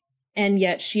 And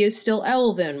yet she is still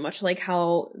elven, much like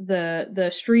how the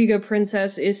Striga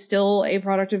princess is still a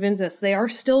product of incest. They are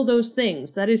still those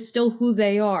things. That is still who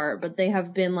they are, but they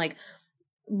have been like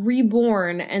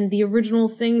reborn, and the original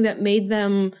thing that made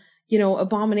them, you know,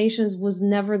 abominations was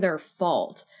never their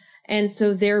fault. And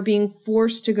so they're being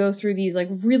forced to go through these like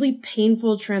really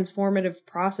painful transformative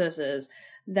processes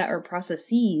that are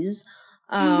processes.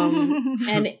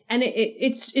 And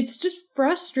it's just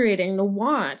frustrating to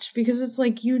watch, because it's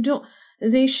like,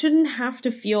 they shouldn't have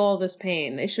to feel all this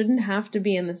pain. They shouldn't have to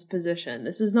be in this position.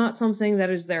 This is not something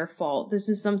that is their fault. This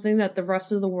is something that the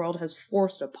rest of the world has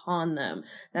forced upon them,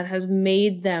 that has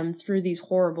made them through these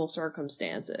horrible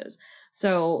circumstances.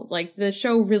 So, like, the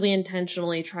show really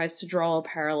intentionally tries to draw a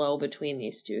parallel between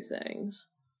these two things.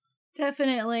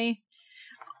 Definitely.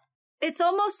 It's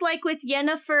almost like with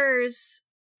Yennefer's,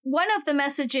 one of the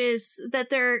messages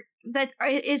that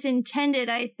is intended,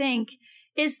 I think,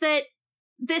 is that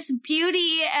this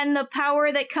beauty and the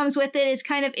power that comes with it is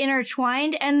kind of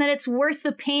intertwined, and that it's worth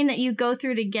the pain that you go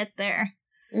through to get there.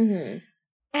 Mm-hmm.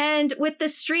 And with the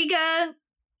Striga,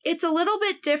 it's a little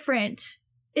bit different.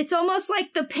 It's almost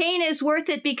like the pain is worth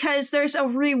it because there's a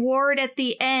reward at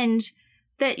the end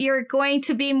that you're going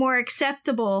to be more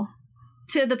acceptable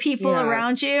to the people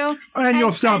around you. And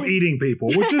you'll stop eating people,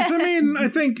 which is, I mean, I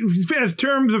think as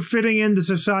terms of fitting into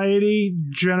society,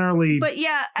 generally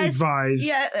advised.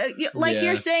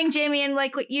 You're saying, Jamie, and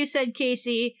like what you said,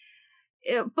 Casey,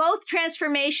 both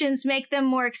transformations make them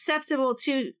more acceptable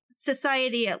to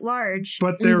society at large.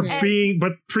 But they're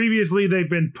but previously they've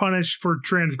been punished for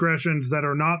transgressions that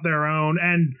are not their own,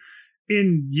 and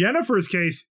in Yennefer's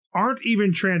case, aren't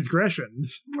even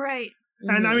transgressions. Right.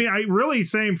 And I mean,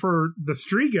 same for the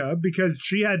Striga, because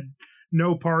she had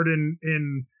no part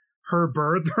in her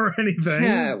birth or anything.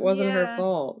 Yeah, it wasn't her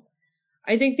fault.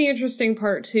 I think the interesting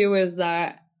part too is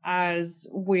that as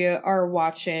we are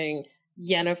watching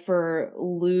Yennefer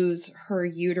lose her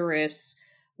uterus,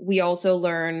 we also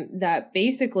learn that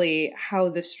basically how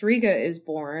the Striga is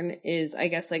born is, I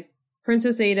guess, like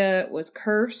Princess Ada was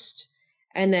cursed,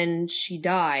 and then she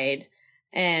died,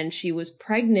 and she was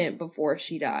pregnant before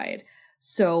she died.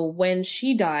 So when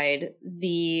she died,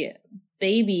 the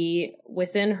baby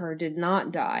within her did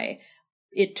not die.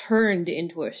 It turned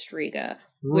into a Striga,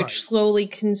 which slowly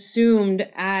consumed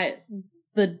at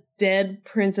the dead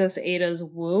Princess Ada's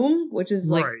womb, which is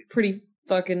like pretty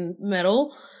fucking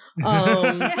metal.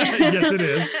 Yes, it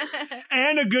is.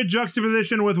 And a good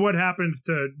juxtaposition with what happens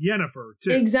to Yennefer, too.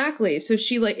 Exactly. So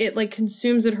she it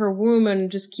consumes at her womb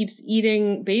and just keeps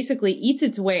basically eats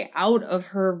its way out of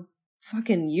her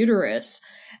fucking uterus.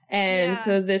 And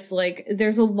so this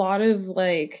there's a lot of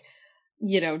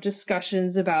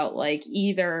discussions about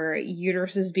either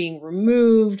uteruses being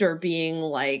removed or being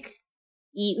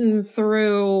eaten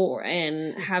through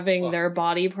and having their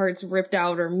body parts ripped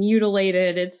out or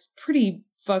mutilated. It's pretty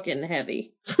fucking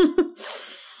heavy.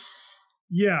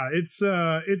 Yeah, it's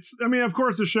I mean, of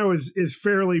course the show is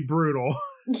fairly brutal.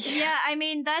 Yeah, I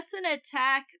mean, that's an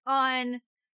attack on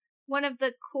one of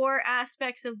the core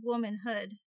aspects of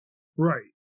womanhood.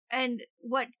 Right. And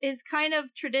what is kind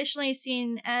of traditionally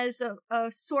seen as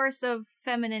a source of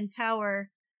feminine power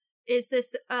is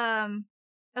this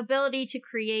ability to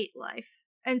create life.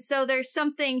 And so there's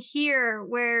something here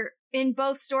where in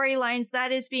both storylines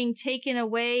that is being taken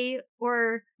away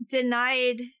or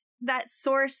denied. That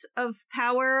source of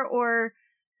power or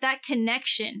that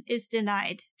connection is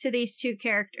denied to these two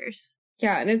characters.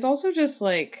 Yeah, and it's also just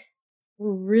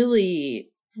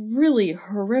really, really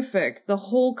horrific. The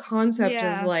whole concept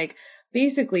of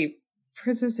basically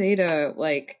Princess Ada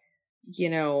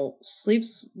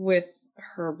sleeps with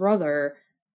her brother,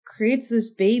 creates this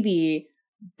baby,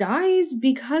 dies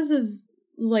because of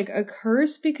like a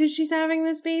curse because she's having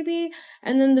this baby,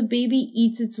 and then the baby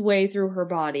eats its way through her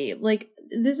body. Like,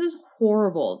 this is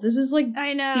horrible. This is like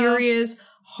serious,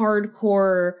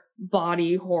 hardcore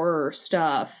body horror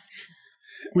stuff.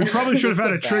 We probably should have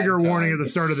had a trigger warning at the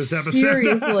start of this episode.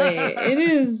 Seriously,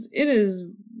 it is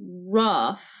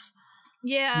rough.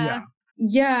 Yeah.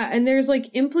 Yeah, and there's like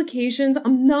implications.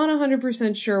 I'm not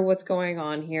 100% sure what's going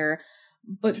on here,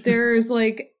 but there's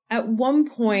like at one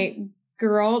point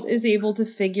Geralt is able to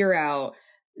figure out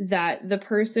that the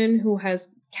person who has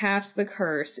cast the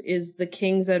curse is the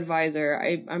king's advisor.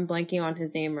 I'm blanking on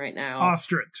his name right now.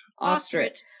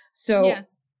 Ostrit. So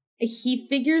he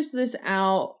figures this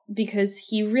out because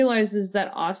he realizes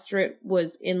that Ostrit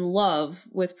was in love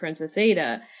with Princess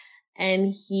Ada,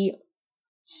 and he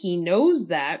knows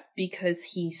that because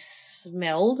he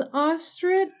smelled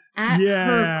Ostrit at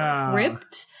her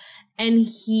crypt, and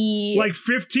he... Like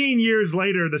 15 years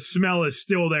later, the smell is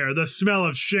still there. The smell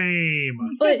of shame.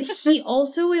 But he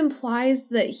also implies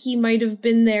that he might have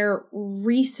been there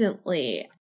recently.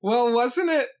 Well, wasn't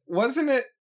it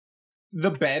the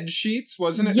bed sheets?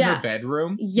 Wasn't it in her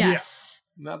bedroom? Yes.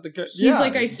 Yeah. Not the... He's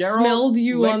like, I Geralt smelled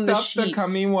you on the sheets. licked up the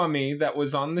cummy-wummy that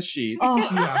was on the sheet. Oh,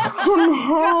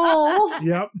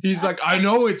 no. Yep. He's like, I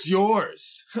know it's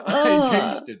yours. I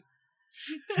tasted.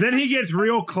 Then he gets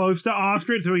real close to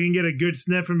Ostrit so he can get a good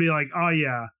sniff and be like, oh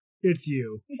yeah, it's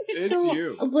you. It's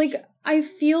you. Like, I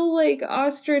feel like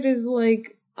Ostrit is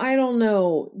like, I don't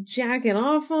know, jacking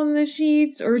off on the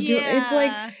sheets or it's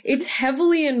like, it's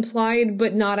heavily implied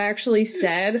but not actually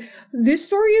said. This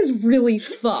story is really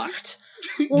fucked.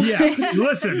 Yeah,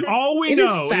 listen, all we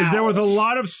know is there was a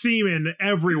lot of semen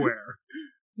everywhere.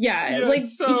 Yeah, like,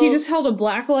 he just held a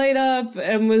black light up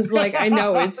and was like, I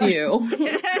know it's you.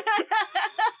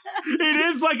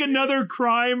 It is like another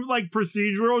crime, like,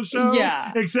 procedural show.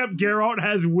 Yeah. Except Geralt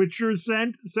has Witcher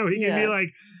scent, so he can be like,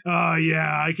 oh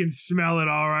yeah, I can smell it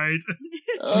all right.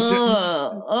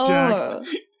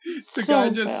 The guy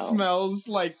just smells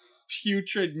like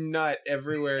putrid nut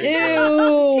everywhere.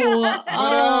 Ew!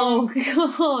 Oh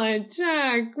god,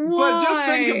 Jack, why? But just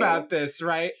think about this,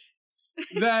 right?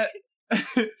 That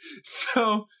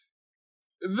so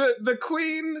the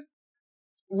queen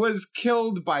was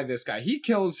killed by this guy. He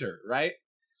kills her, right?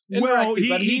 Well,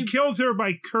 he kills her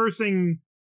by cursing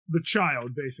the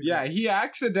child, basically. Yeah, he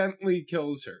accidentally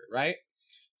kills her, right?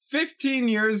 15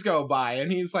 years go by,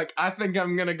 and he's like, I think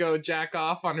I'm gonna go jack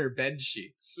off on her bed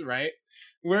sheets, right?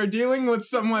 We're dealing with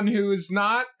someone who's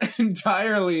not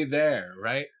entirely there,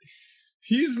 right?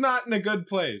 He's not in a good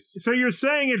place. So you're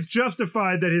saying it's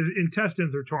justified that his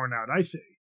intestines are torn out. I see.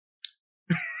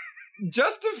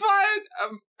 Justified?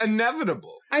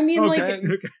 Inevitable. I mean,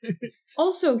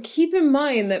 also keep in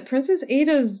mind that Princess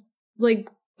Ada's, like,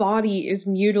 body is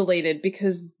mutilated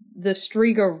because the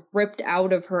Striga ripped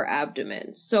out of her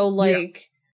abdomen. So, like,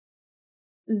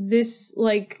 this,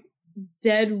 like,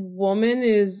 dead woman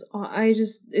is,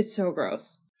 it's so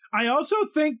gross. I also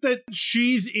think that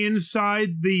she's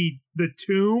inside the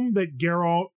tomb that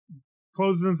Geralt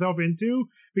closes himself into,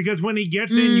 because when he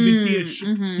gets in, you can see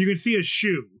you can see a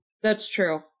shoe. That's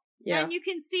true. Yeah. And you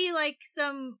can see like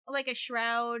a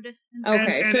shroud.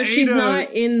 Okay, so she's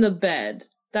not in the bed.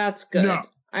 That's good. No.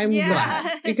 I'm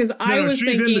glad. Because I was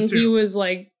thinking he was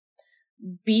like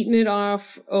beating it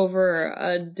off over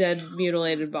a dead,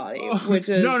 mutilated body, which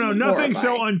is nothing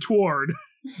so untoward.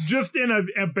 Just in an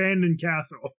abandoned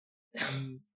castle.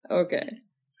 Okay.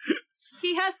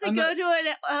 He has to go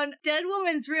to a dead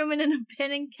woman's room in an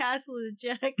abandoned castle to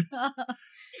jack off.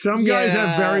 Some guys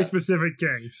have very specific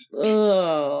kinks.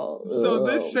 So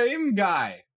this same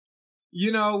guy,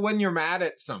 when you're mad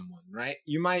at someone, right?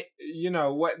 You might,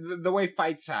 what the way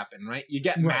fights happen, right? You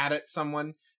get mad at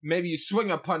someone, maybe you swing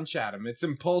a punch at him. It's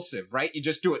impulsive, right? You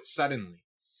just do it suddenly.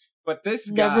 But this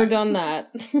guy... Never done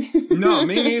that. No,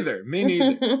 me neither.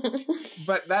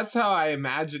 But that's how I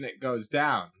imagine it goes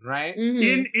down, right?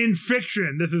 Mm-hmm. In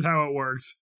fiction, this is how it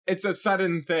works. It's a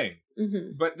sudden thing.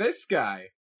 Mm-hmm. But this guy,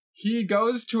 he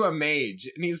goes to a mage,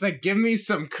 and he's like, give me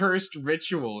some cursed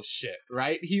ritual shit,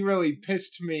 right? He really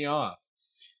pissed me off.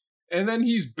 And then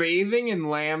he's bathing in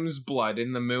lamb's blood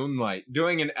in the moonlight,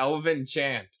 doing an elven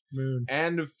chant.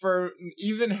 And for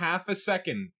even half a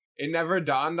second... It never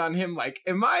dawned on him, like,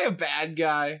 am I a bad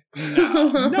guy?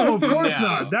 No. No, of course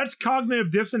not. That's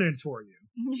cognitive dissonance for you.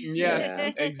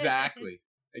 Yes, exactly.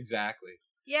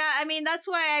 Yeah, I mean, that's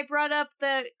why I brought up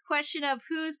the question of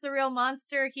who's the real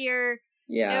monster here.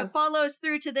 Yeah. It follows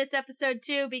through to this episode,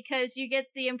 too, because you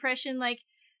get the impression, like,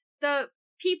 the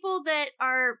people that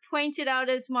are pointed out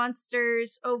as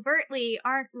monsters overtly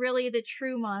aren't really the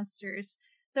true monsters.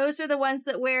 Those are the ones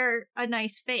that wear a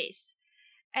nice face.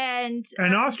 And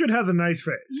Ostrit has a nice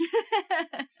face.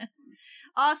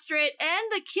 Ostrit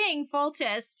and the king,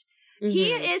 Foltest,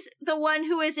 he is the one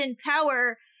who is in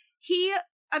power.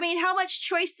 How much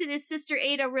choice did his sister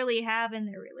Ada really have in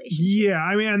their relationship? Yeah,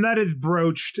 I mean, and that is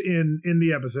broached in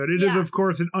the episode. It is, of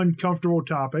course, an uncomfortable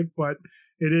topic, but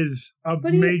it is a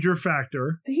major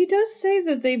factor. He does say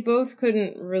that they both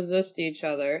couldn't resist each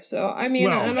other. So, I mean,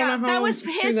 I don't know how that was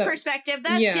his perspective.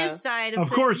 That's his side of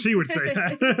Of course he would say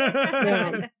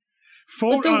that.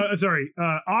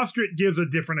 Ostrit gives a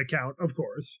different account, of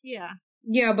course. Yeah.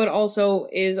 Yeah, but also,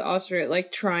 is Ostrit,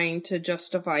 like, trying to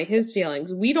justify his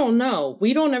feelings? We don't know.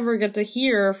 We don't ever get to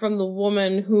hear from the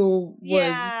woman who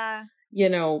was,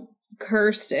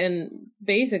 cursed and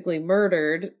basically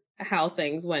murdered how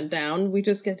things went down. We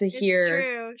just get to hear... It's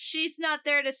true. She's not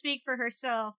there to speak for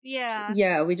herself. Yeah.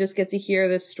 Yeah, we just get to hear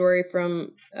this story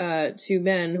from two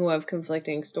men who have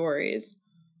conflicting stories.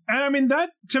 And I mean,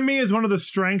 that, to me, is one of the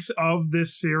strengths of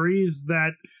this series,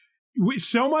 that...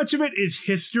 so much of it is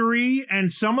history,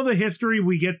 and some of the history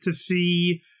we get to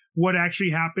see what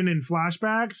actually happened in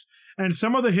flashbacks, and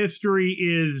some of the history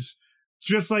is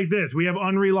just like this. We have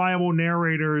unreliable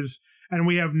narrators, and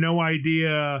we have no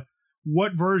idea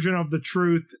what version of the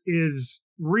truth is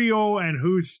real and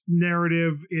whose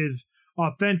narrative is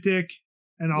authentic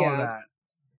and all of that.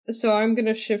 So I'm going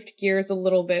to shift gears a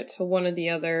little bit to one of the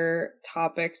other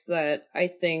topics that I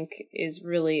think is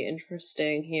really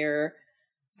interesting here.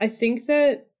 I think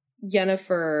that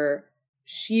Yennefer,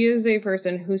 she is a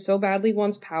person who so badly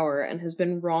wants power and has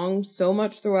been wronged so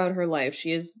much throughout her life. She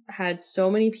has had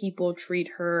so many people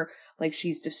treat her like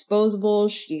she's disposable.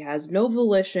 She has no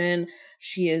volition.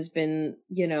 She has been,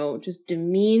 just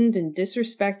demeaned and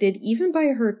disrespected, even by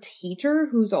her teacher,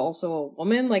 who's also a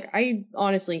woman. Like, I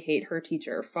honestly hate her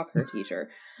teacher. Fuck her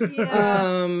teacher.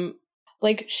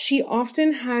 Like, she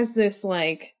often has this,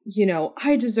 like,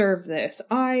 I deserve this.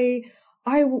 I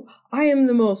am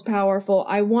the most powerful.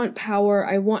 I want power.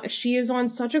 She is on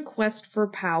such a quest for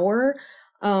power,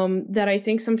 that I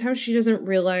think sometimes she doesn't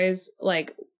realize,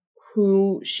 like,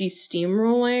 who she's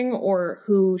steamrolling or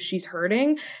who she's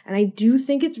hurting. And I do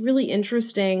think it's really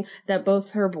interesting that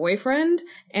both her boyfriend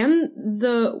and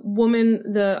the woman,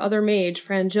 the other mage,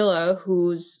 Frangilla,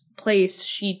 whose place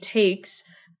she takes,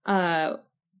 because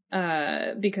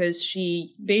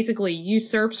she basically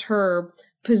usurps her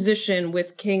position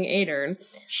with King Aedirn.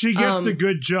 She gets the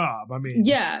good job, I mean.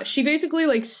 Yeah, she basically,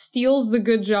 like, steals the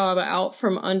good job out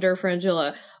from under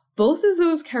Frangilla. Both of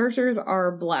those characters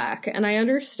are black, and I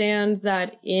understand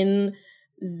that in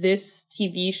this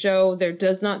TV show, there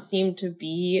does not seem to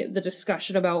be the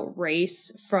discussion about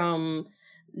race from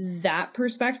that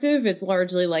perspective. It's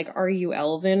largely like, are you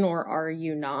Elven or are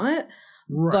you not?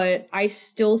 Right. But I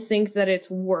still think that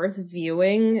it's worth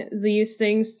viewing these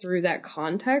things through that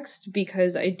context,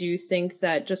 because I do think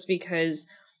that just because,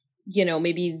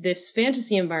 maybe this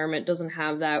fantasy environment doesn't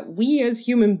have that, we as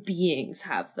human beings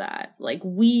have that. Like,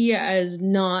 we as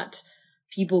not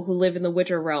people who live in the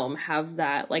Witcher realm have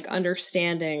that, like,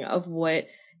 understanding of what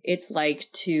it's like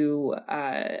to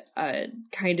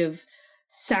kind of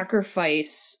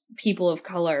sacrifice people of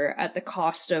color at the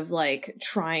cost of, like,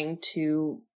 trying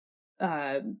to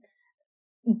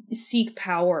seek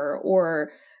power or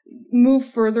move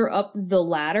further up the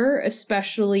ladder,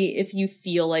 especially if you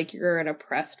feel like you're an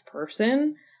oppressed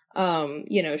person.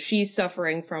 She's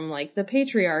suffering from, like, the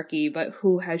patriarchy, but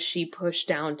who has she pushed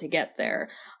down to get there?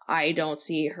 I don't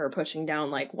see her pushing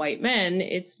down, like, white men.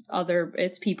 It's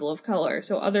people of color.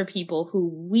 So other people who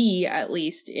we, at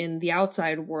least in the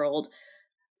outside world,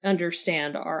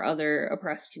 understand are other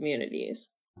oppressed communities.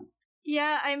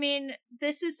 Yeah, I mean,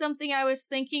 this is something I was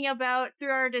thinking about through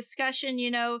our discussion.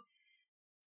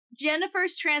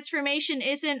 Yennefer's transformation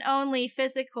isn't only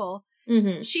physical.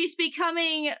 Mm-hmm. She's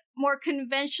becoming more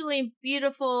conventionally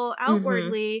beautiful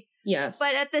outwardly. Mm-hmm. Yes.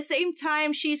 But at the same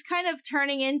time, she's kind of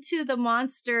turning into the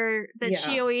monster that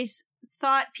she always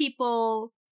thought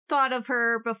people thought of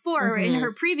her before in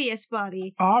her previous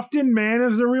body. Often man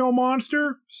is the real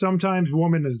monster. Sometimes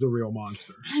woman is the real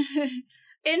monster.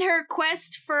 In her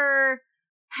quest for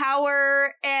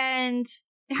power and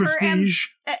prestige,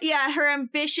 her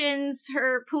ambitions,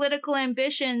 her political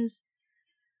ambitions,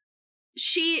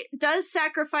 she does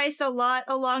sacrifice a lot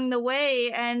along the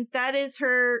way, and that is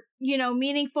her,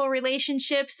 meaningful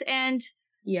relationships and,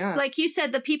 like you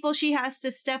said, the people she has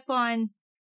to step on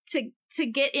to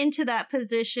get into that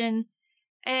position.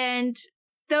 And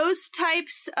those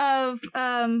types of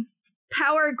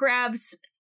power grabs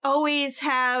always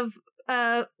have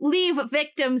leave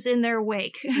victims in their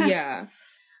wake. Yeah.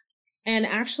 And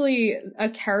actually, a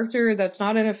character that's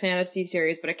not in a fantasy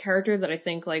series, but a character that I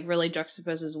think like really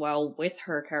juxtaposes well with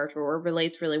her character or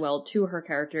relates really well to her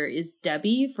character is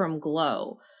Debbie from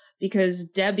Glow. Because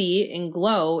Debbie in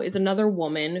Glow is another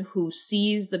woman who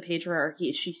sees the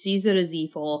patriarchy. She sees it as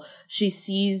evil. She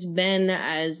sees men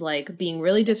as like being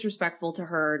really disrespectful to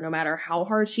her, no matter how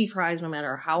hard she tries, no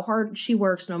matter how hard she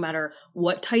works, no matter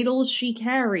what titles she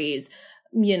carries.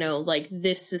 You know, like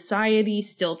this society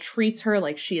still treats her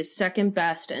like she is second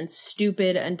best and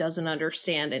stupid and doesn't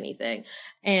understand anything.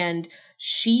 And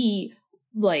she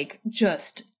like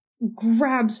just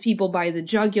grabs people by the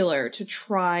jugular to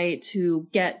try to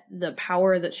get the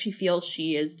power that she feels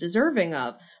she is deserving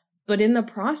of. But in the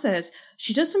process,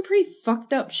 she does some pretty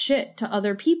fucked up shit to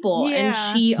other people. Yeah. And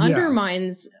she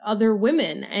undermines other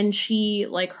women, and she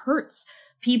like hurts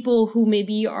people who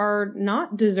maybe are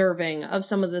not deserving of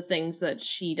some of the things that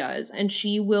she does. And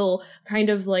she will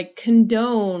kind of like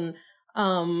condone,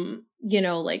 you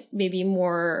know, like maybe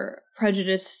more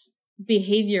prejudiced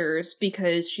behaviors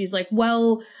because she's like,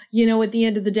 well, you know, at the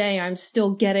end of the day, I'm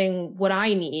still getting what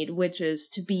I need, which is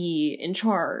to be in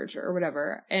charge or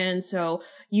whatever. And so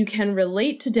you can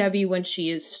relate to Debbie when she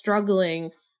is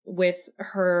struggling with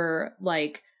her,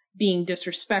 like, being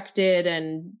disrespected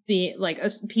and being like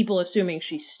people assuming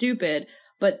she's stupid,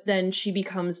 but then she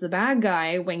becomes the bad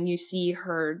guy when you see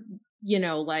her, you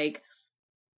know, like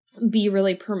be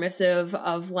really permissive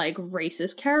of like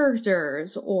racist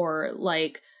characters or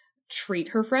like treat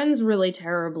her friends really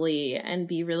terribly and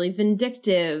be really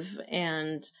vindictive.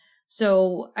 And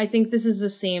so I think this is the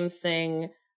same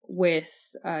thing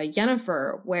with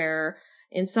Yennefer, where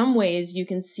in some ways you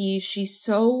can see she's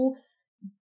so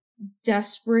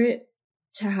desperate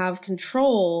to have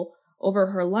control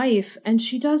over her life, and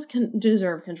she does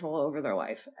deserve control over their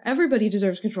life. Everybody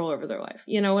deserves control over their life.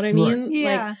 You know what I mean? Right.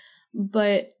 Yeah. Like,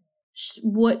 but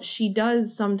what she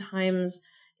does sometimes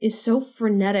is so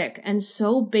frenetic and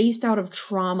so based out of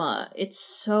trauma. It's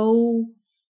so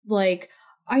like,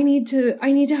 I need to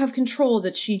have control,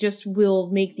 that she just will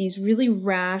make these really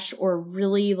rash or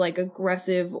really like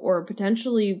aggressive or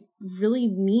potentially really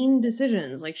mean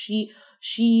decisions. Like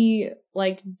she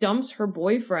like dumps her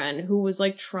boyfriend who was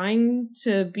like trying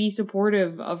to be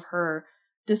supportive of her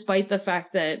despite the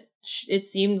fact that it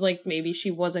seemed like maybe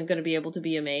she wasn't going to be able to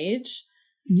be a mage.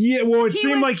 Yeah, well, it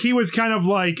seemed like he was kind of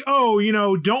like, oh, you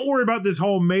know, don't worry about this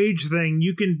whole mage thing.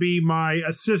 You can be my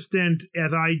assistant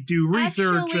as I do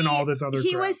research. Actually, and all this other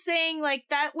he crap. was saying, like,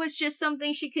 that was just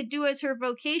something she could do as her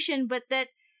vocation, but that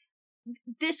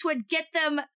this would get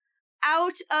them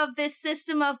out of this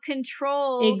system of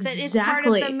control that is part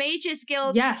of the Mages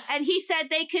Guild. Yes. And he said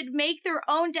they could make their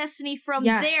own destiny from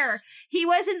there. He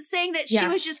wasn't saying that she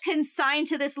was just consigned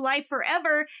to this life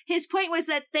forever. His point was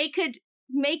that they could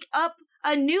make up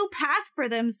a new path for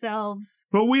themselves.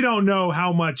 But we don't know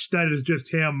how much that is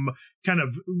just him kind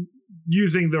of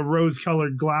using the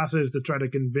rose-colored glasses to try to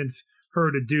convince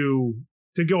her to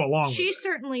go along with it. She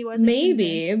certainly wasn't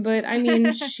maybe, convinced. But I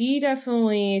mean, she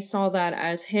definitely saw that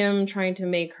as him trying to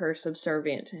make her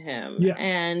subservient to him. Yeah.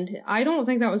 And I don't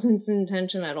think that was his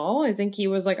intention at all. I think he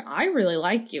was like, I really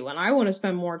like you and I want to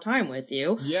spend more time with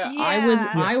you. Yeah.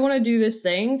 I want to do this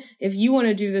thing. If you want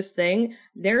to do this thing,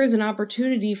 there is an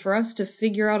opportunity for us to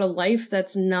figure out a life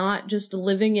that's not just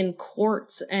living in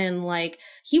courts. And like,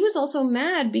 he was also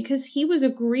mad because he was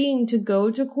agreeing to go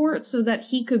to court so that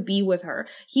he could be with her.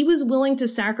 He was willing to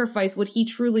sacrifice what he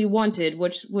truly wanted,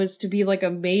 which was to be like a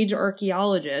mage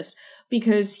archaeologist,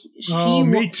 because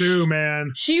me too,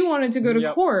 man. She wanted to go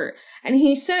to court. And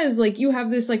he says, like, you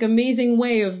have this, like, amazing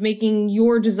way of making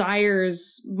your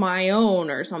desires my own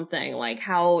or something. Like,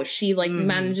 how she, like,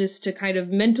 manages to kind of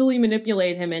mentally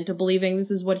manipulate him into believing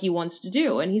this is what he wants to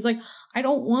do. And he's like, I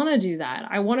don't want to do that.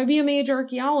 I want to be a mage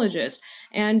archaeologist.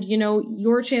 And, you know,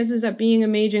 your chances at being a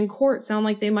mage in court sound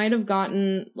like they might have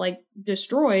gotten, like,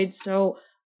 destroyed. So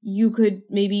you could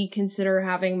maybe consider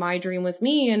having my dream with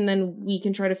me, and then we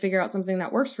can try to figure out something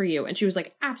that works for you. And she was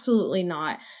like, absolutely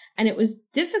not. And it was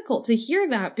difficult to hear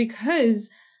that, because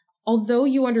although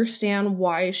you understand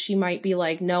why she might be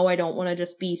like, no, I don't want to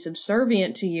just be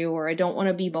subservient to you, or I don't want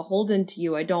to be beholden to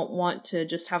you, I don't want to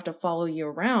just have to follow you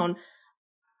around.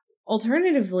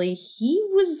 Alternatively, he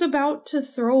was about to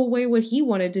throw away what he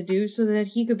wanted to do so that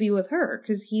he could be with her,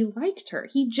 because he liked her.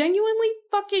 He genuinely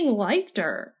fucking liked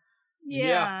her.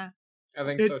 Yeah. I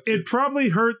think so too. It probably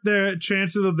hurt the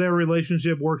chances of their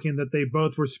relationship working that they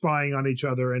both were spying on each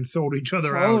other and sold each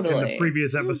other out in the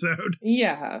previous episode.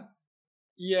 Yeah.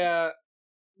 Yeah.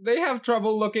 they have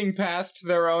trouble looking past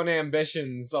their own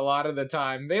ambitions a lot of the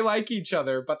time. They like each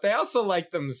other, but they also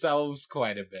like themselves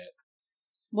quite a bit.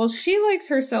 Well, she likes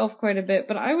herself quite a bit,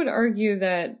 but I would argue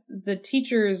that the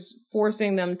teachers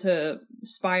forcing them to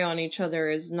spy on each other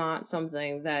is not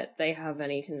something that they have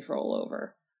any control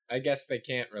over. I guess they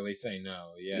can't really say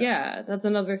no, yeah. Yeah, that's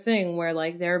another thing where,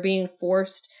 like, they're being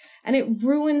forced, and it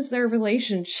ruins their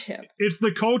relationship. It's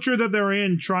the culture that they're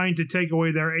in trying to take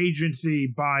away their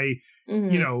agency by,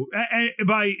 you know, and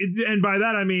by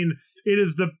that I mean it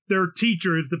is their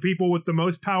teachers, the people with the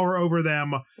most power over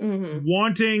them,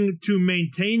 wanting to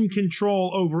maintain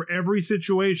control over every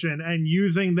situation and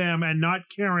using them and not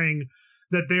caring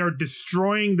that they are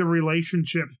destroying the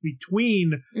relationships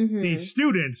between these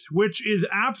students, which is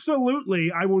absolutely,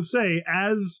 I will say,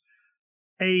 as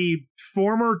a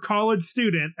former college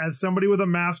student, as somebody with a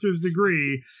master's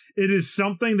degree, it is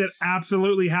something that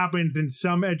absolutely happens in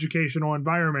some educational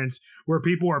environments where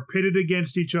people are pitted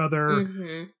against each other,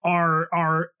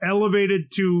 are elevated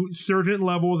to certain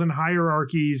levels and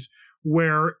hierarchies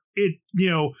where it, you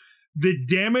know, the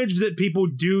damage that people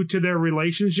do to their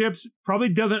relationships probably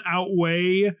doesn't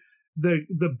outweigh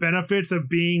the benefits of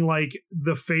being like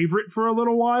the favorite for a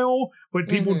little while, but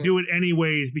people do it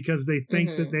anyways because they think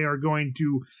that they are going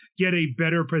to get a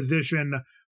better position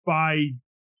by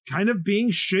kind of being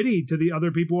shitty to the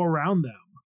other people around them.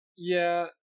 Yeah,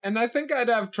 and I think I'd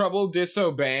have trouble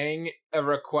disobeying a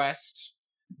request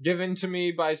given to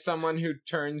me by someone who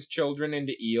turns children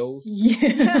into eels.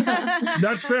 Yeah.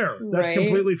 That's fair. That's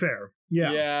completely fair.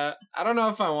 Yeah. Yeah. I don't know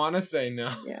if I want to say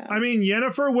no. Yeah. I mean,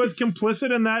 Yennefer was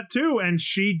complicit in that too, and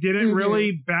she didn't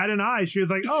really bat an eye. She was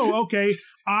like, oh, okay,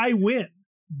 I win.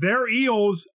 They're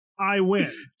eels, I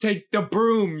win. Take the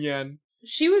broom, Yen.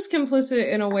 She was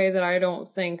complicit in a way that I don't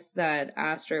think that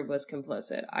Astrid was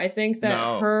complicit. I think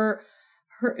that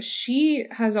she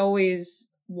has always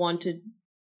wanted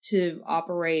to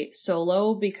operate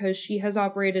solo because she has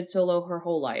operated solo her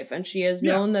whole life, and she has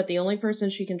known that the only person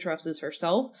she can trust is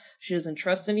herself. She doesn't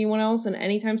trust anyone else, and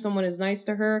anytime someone is nice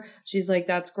to her, she's like,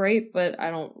 that's great, but I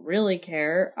don't really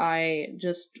care. I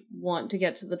just want to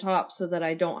get to the top so that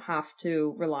I don't have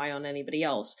to rely on anybody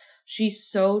else. She's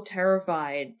so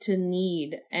terrified to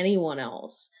need anyone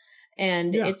else.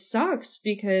 And it sucks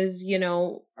because, you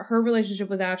know, her relationship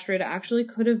with Astrid actually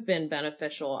could have been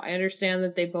beneficial. I understand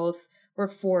that they both were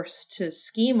forced to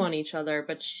scheme on each other,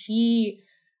 but she,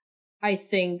 I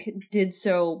think, did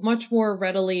so much more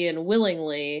readily and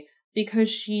willingly because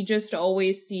she just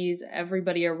always sees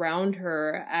everybody around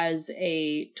her as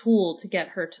a tool to get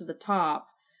her to the top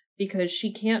because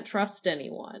she can't trust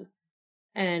anyone.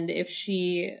 And if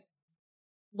she,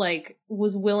 like,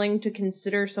 was willing to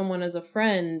consider someone as a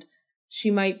friend, she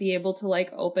might be able to,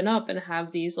 like, open up and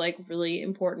have these, like, really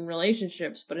important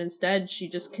relationships. But instead, she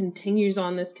just continues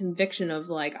on this conviction of,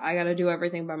 like, I gotta do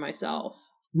everything by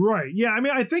myself. Right. Yeah, I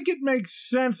mean, I think it makes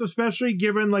sense, especially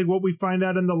given, like, what we find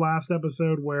out in the last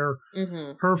episode where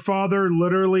her father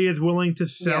literally is willing to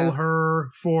sell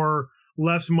her for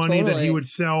less money than he would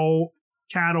sell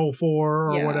cattle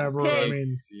for or whatever. Pigs. I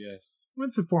mean,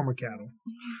 it's a form of cattle.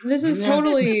 This is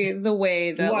totally the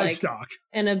way that livestock, like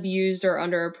an abused or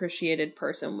underappreciated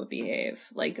person would behave.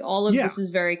 Like all of this is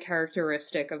very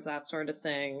characteristic of that sort of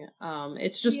thing.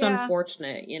 It's just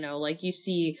unfortunate, you know, like you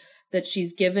see that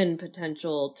she's given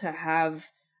potential to have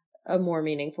a more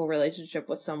meaningful relationship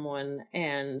with someone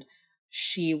and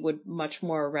she would much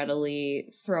more readily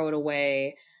throw it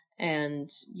away. And,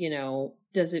 you know,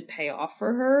 does it pay off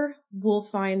for her? We'll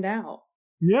find out.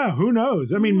 Yeah, who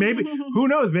knows? I mean, maybe, who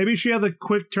knows? Maybe she has a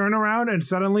quick turnaround and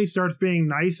suddenly starts being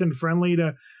nice and friendly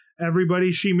to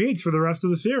everybody she meets for the rest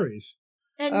of the series.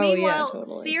 And meanwhile,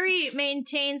 Ciri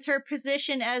maintains her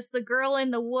position as the girl in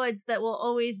the woods that will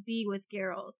always be with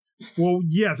Geralt. Well,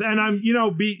 yes, and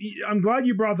I'm glad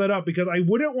you brought that up because I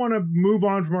wouldn't want to move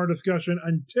on from our discussion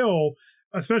until,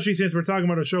 especially since we're talking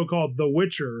about a show called The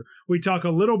Witcher, we talk a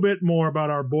little bit more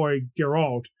about our boy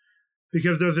Geralt,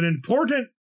 because there's an important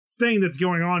thing that's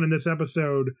going on in this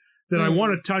episode that I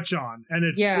want to touch on, and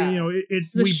it's you know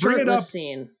it's the we bring it up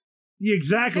scene.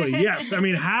 Exactly. Yes. I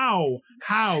mean, how?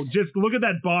 Just look at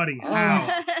that body.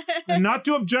 How? And not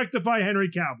to objectify Henry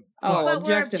Cavill. Oh,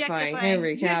 objectifying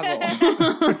Henry Cavill.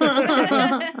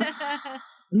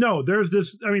 No, there's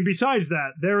this. I mean, besides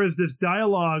that, there is this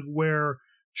dialogue where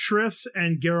Triss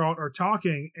and Geralt are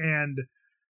talking, and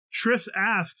Triss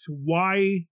asks,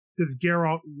 "Why does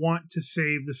Geralt want to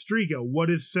save the Striga? What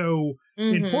is so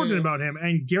important about him?"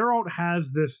 And Geralt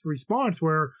has this response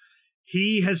where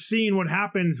he has seen what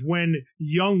happens when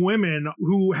young women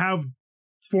who have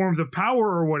forms of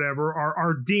power or whatever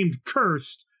are deemed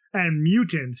cursed and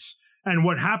mutants, and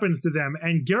what happens to them.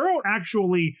 And Geralt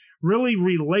actually really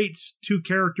relates to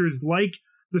characters like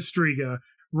the Striga.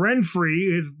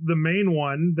 Renfri is the main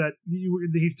one that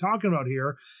he's talking about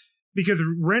here, because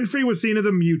Renfri was seen as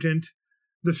a mutant.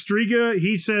 The Striga,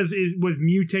 he says, was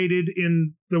mutated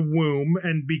in the womb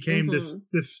and became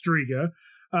this Striga.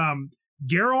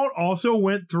 Geralt also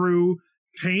went through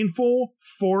painful,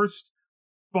 forced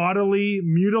bodily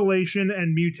mutilation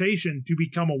and mutation to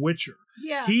become a Witcher.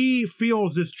 Yeah. He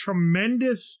feels this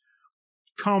tremendous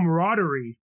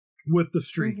camaraderie with the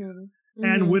Striga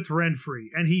and with Renfri,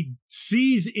 and he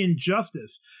sees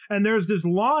injustice. And there's this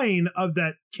line of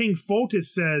that King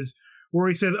Foltest says, where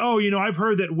he says, oh, I've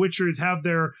heard that Witchers have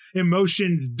their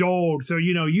emotions dulled, so,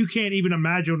 you can't even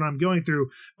imagine what I'm going through.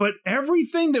 But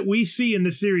everything that we see in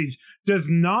the series does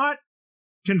not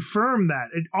confirm that.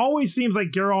 It always seems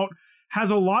like Geralt has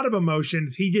a lot of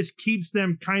emotions. He just keeps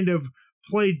them kind of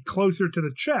played closer to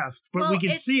the chest, but we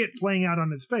can see it playing out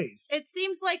on his face. It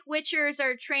seems like Witchers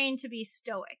are trained to be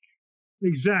stoic.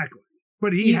 Exactly.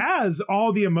 But he has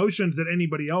all the emotions that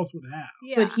anybody else would have.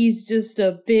 Yeah. But he's just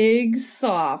a big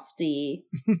softy.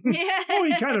 Yeah. Well,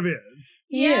 he kind of is.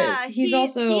 He is. He's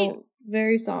also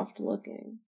very soft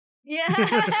looking.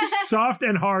 Yeah. Soft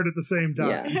and hard at the same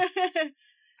time. Yeah.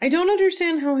 I don't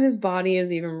understand how his body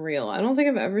is even real. I don't think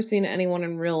I've ever seen anyone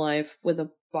in real life with a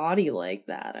body like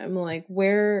that. I'm like,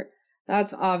 where?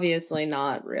 That's obviously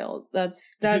not real. That's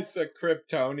It's a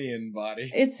Kryptonian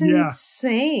body. It's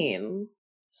insane.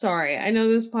 Sorry, I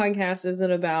know this podcast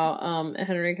isn't about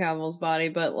Henry Cavill's body,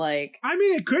 but like, I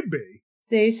mean, it could be.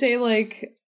 They say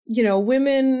like,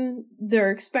 women,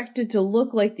 they're expected to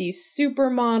look like these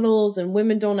supermodels, and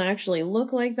women don't actually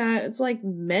look like that. It's like,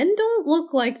 men don't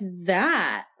look like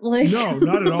that. Like, no,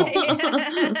 not at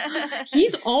all.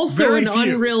 He's also Very an few.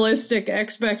 unrealistic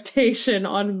expectation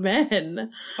on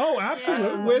men. Oh,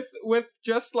 absolutely. Yeah. With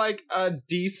just like a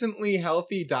decently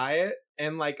healthy diet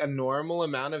and like a normal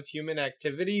amount of human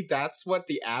activity, that's what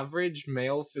the average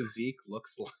male physique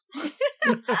looks like.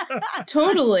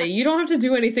 Totally. You don't have to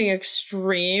do anything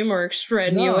extreme or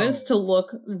extraneous to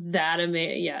look that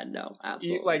amazing. Yeah, no,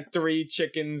 absolutely. Eat like 3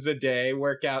 chickens a day,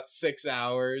 work out 6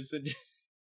 hours a day.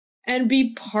 And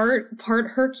be part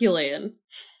Herculean.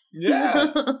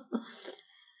 Yeah.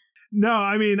 No,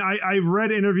 I mean, I've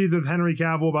read interviews with Henry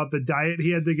Cavill about the diet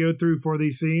he had to go through for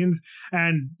these scenes,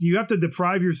 and you have to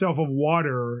deprive yourself of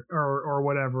water or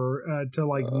whatever to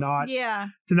like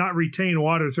not retain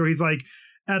water. So he's like,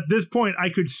 at this point, I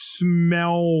could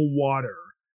smell water.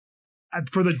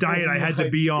 For the diet I had to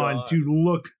be on to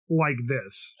look like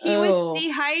this. He was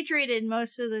dehydrated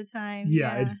most of the time.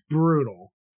 Yeah, it's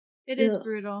brutal. It is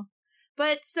brutal.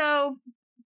 But so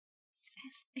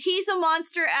he's a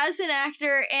monster as an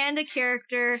actor and a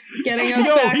character. Getting us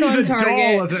back on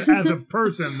target. He's a doll as a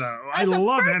person, though. I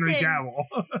love Henry Cavill.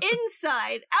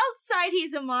 Inside. Outside,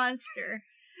 he's a monster.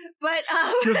 But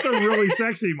just a really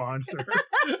sexy monster.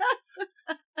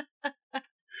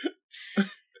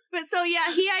 But so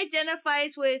yeah, he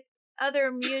identifies with other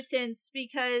mutants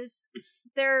because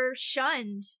they're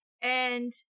shunned,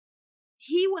 and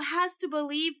he has to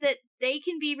believe that they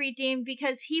can be redeemed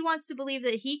because he wants to believe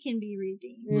that he can be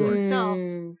redeemed himself.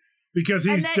 Because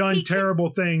he's done terrible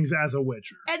things as a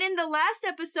Witcher. And in the last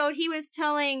episode, he was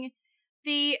telling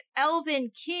the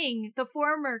Elven King, the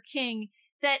former king,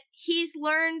 that he's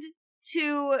learned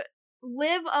to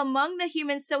live among the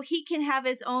humans so he can have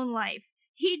his own life.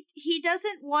 He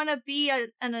doesn't want to be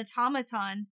an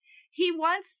automaton. He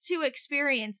wants to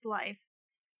experience life.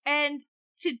 And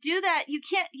to do that, you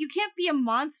can't be a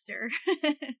monster.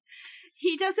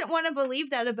 He doesn't want to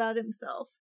believe that about himself.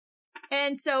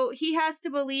 And so he has to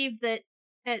believe that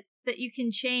you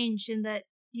can change and that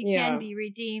you can be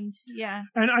redeemed. Yeah.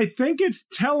 And I think it's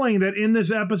telling that in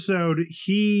this episode,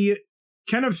 he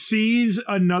kind of sees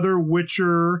another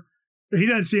Witcher. He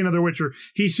doesn't see another Witcher.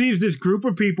 He sees this group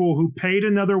of people who paid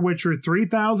another Witcher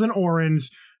 3,000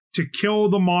 orens to kill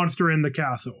the monster in the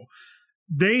castle.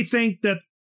 They think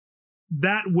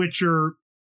that Witcher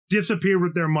disappeared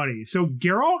with their money. So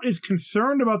Geralt is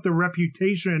concerned about the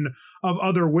reputation of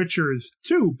other Witchers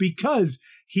too, because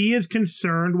he is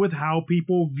concerned with how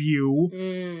people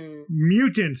view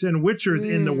mutants and Witchers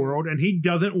in the world, and he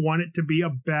doesn't want it to be a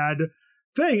bad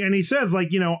thing. And he says, like,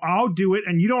 I'll do it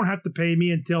and you don't have to pay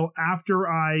me until after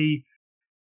I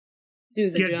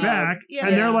get back. Yeah.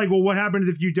 And they're like, well, what happens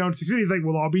if you don't succeed? He's like,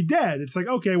 well, I'll be dead. It's like,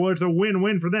 okay, well, it's a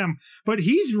win-win for them. But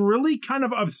he's really kind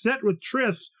of upset with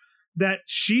Triss that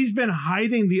she's been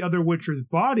hiding the other Witcher's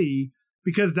body,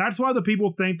 because that's why the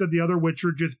people think that the other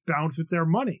Witcher just bounced with their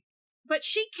money. But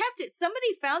she kept it.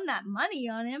 Somebody found that money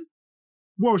on him.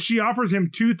 Well, she offers him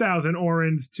 2,000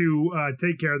 orens to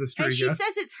take care of the Striga. And she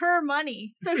says it's her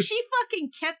money. So she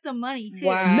fucking kept the money, too.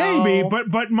 Wow. Maybe,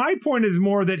 but my point is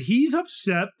more that he's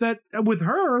upset that with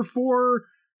her for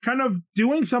kind of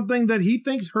doing something that he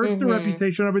thinks hurts the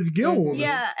reputation of his guild.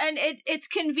 Yeah, and it's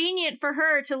convenient for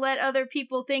her to let other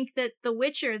people think that the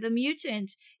Witcher, the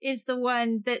mutant, is the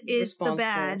one that is the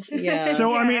bad. Yeah.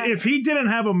 So, I mean, if he didn't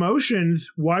have emotions,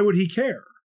 why would he care?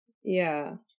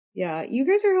 Yeah. Yeah, you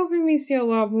guys are helping me see a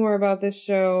lot more about this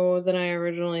show than I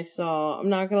originally saw. I'm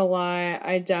not gonna lie,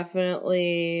 I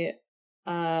definitely,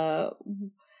 I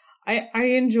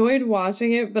enjoyed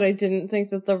watching it, but I didn't think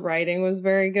that the writing was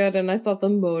very good, and I thought the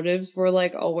motives were,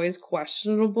 like, always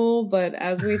questionable, but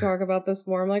as we talk about this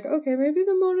more, I'm like, okay, maybe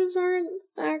the motives aren't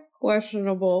that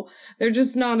questionable. They're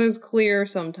just not as clear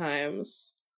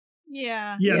sometimes.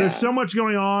 Yeah. Yeah, there's so much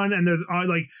going on, and there's,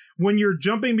 like, when you're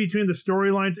jumping between the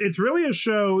storylines, it's really a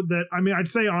show that, I mean, I'd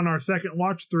say on our second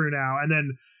watch through now, and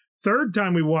then third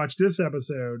time we watched this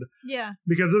episode. Yeah.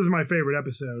 Because this is my favorite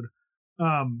episode.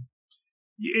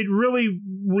 It really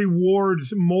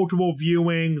rewards multiple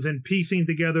viewings and piecing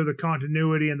together the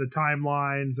continuity and the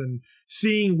timelines and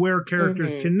seeing where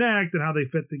characters connect and how they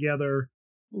fit together.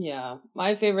 Yeah,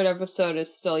 my favorite episode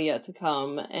is still yet to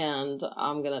come, and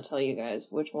I'm gonna tell you guys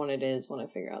which one it is when I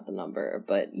figure out the number,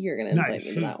 but you're gonna invite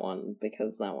me to that one,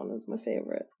 because that one is my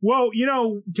favorite. Well, you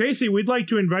know, Casey, we'd like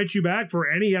to invite you back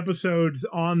for any episodes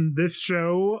on this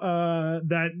show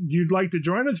that you'd like to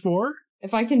join us for.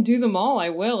 If I can do them all, I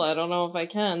will. I don't know if I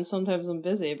can. Sometimes I'm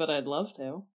busy, but I'd love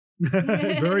to.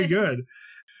 Very good.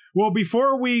 Well,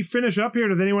 before we finish up here,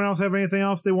 does anyone else have anything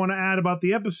else they want to add about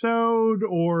the episode,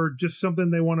 or just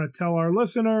something they want to tell our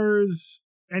listeners?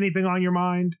 Anything on your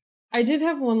mind? I did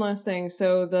have one last thing.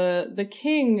 So the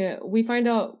king, we find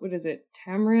out, what is it,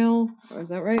 Tamriel? Or is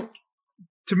that right?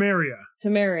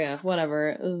 Temeria,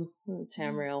 whatever.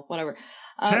 Tamriel, whatever.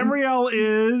 Tamriel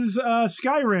is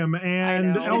Skyrim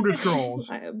and Elder Scrolls.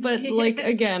 But, like,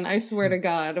 again, I swear to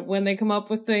God, when they come up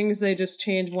with things, they just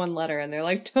change one letter and they're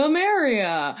like,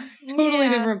 Temeria! Totally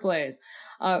different place.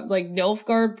 Like,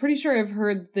 Nilfgaard, pretty sure I've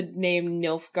heard the name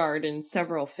Nilfgaard in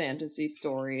several fantasy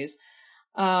stories.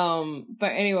 But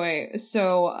anyway,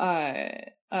 so,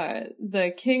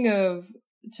 the king of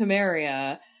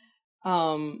Temeria,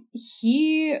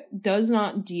 he does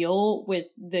not deal with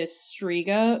this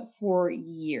Striga for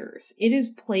years. It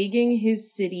is plaguing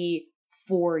his city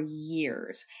for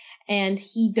years, and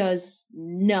he does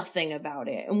nothing about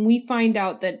it. And we find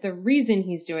out that the reason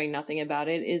he's doing nothing about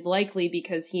it is likely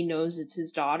because he knows it's his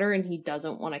daughter and he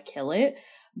doesn't want to kill it.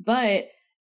 But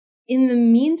in the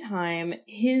meantime,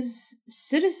 his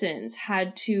citizens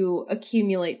had to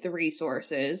accumulate the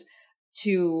resources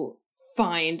to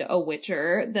find a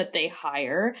witcher that they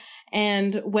hire,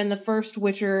 and when the first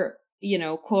witcher, you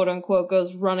know, quote unquote,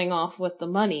 goes running off with the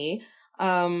money,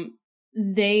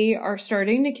 they are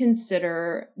starting to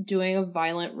consider doing a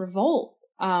violent revolt.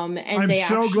 And I'm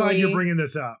so glad you're bringing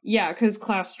this up. Yeah, because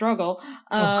class struggle.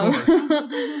 Of course.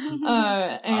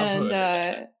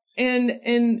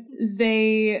 And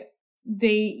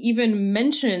they even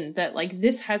mention that, like,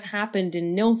 this has happened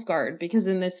in Nilfgaard, because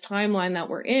in this timeline that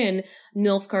we're in,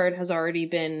 Nilfgaard has already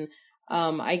been,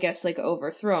 I guess, like,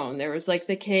 overthrown. There was, like,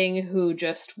 the king who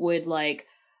just would, like,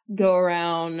 go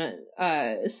around,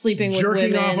 sleeping with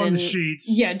women. Jerking off on the sheets.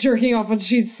 Yeah, jerking off on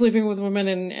sheets, sleeping with women,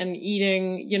 and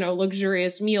eating, you know,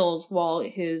 luxurious meals while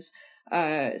his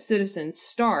citizens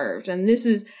starved. And this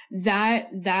is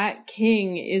that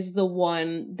king is the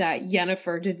one that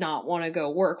Yennefer did not want to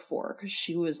go work for, because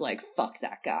she was like, fuck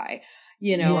that guy,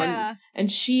 you know.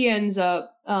 And she ends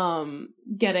up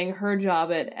getting her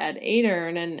job at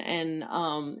Aedirn,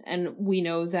 and we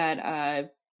know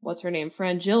that what's her name,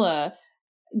 Frangilla,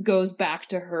 goes back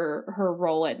to her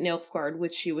role at Nilfgaard,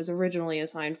 which she was originally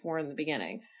assigned for in the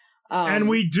beginning. And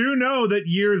we do know that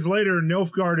years later,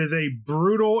 Nilfgaard is a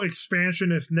brutal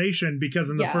expansionist nation, because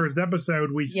in the first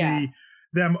episode, we see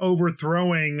them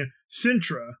overthrowing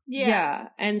Sintra. Yeah.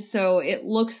 And so it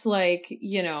looks like,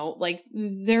 you know, like,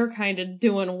 they're kind of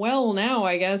doing well now,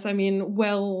 I guess. I mean,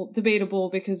 well, debatable,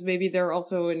 because maybe they're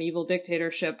also an evil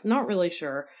dictatorship. Not really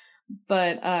sure.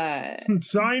 But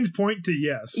signs point to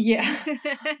yes. Yeah.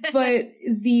 But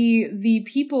the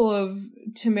people of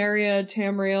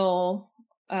Tamriel,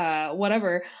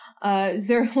 whatever,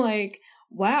 they're like,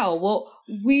 wow, well,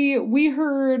 we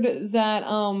heard that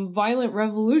violent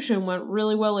revolution went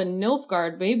really well in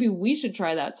Nilfgaard. Maybe we should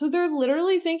try that. So they're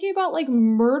literally thinking about, like,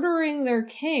 murdering their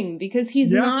king because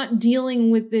he's not dealing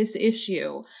with this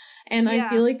issue. And I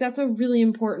feel like that's a really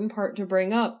important part to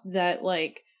bring up, that,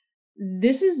 like,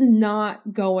 this is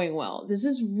not going well. This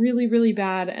is really, really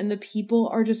bad. And the people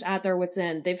are just at their wits'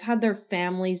 end. They've had their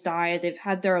families die. They've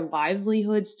had their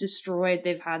livelihoods destroyed.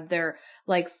 They've had their,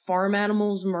 like, farm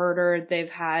animals murdered.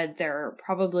 They've had their,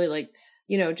 probably, like,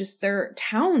 you know, just their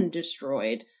town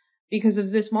destroyed because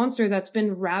of this monster that's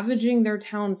been ravaging their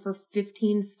town for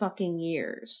 15 fucking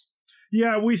years.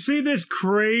 Yeah, we see this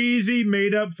crazy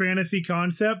made-up fantasy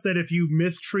concept that if you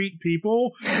mistreat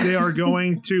people, they are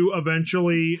going to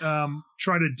eventually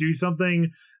try to do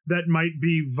something that might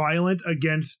be violent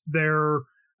against their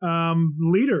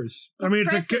leaders. I mean,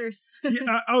 Oppressors.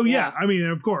 Yeah. I mean,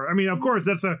 of course,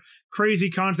 that's a crazy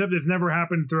concept that's never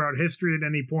happened throughout history at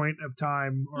any point of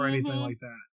time or anything like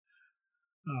that.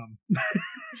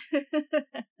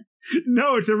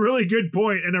 No, it's a really good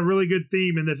point and a really good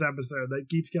theme in this episode that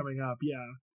keeps coming up.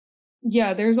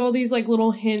 Yeah, there's all these, like,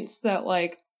 little hints that,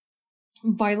 like,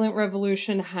 violent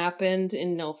revolution happened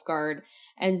in Nilfgaard,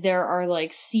 and there are,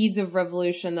 like, seeds of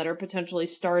revolution that are potentially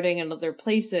starting in other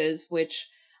places, which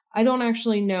I don't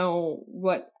actually know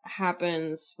what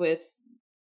happens with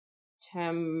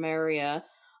Temeria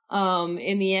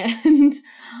in the end.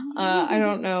 I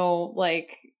don't know,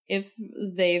 like, if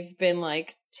they've been,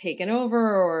 like, taken over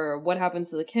or what happens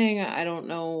to the king. I don't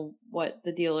know what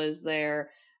the deal is there,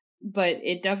 but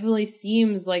it definitely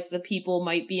seems like the people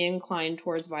might be inclined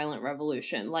towards violent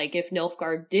revolution. Like, if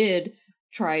Nilfgaard did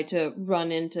try to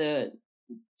run into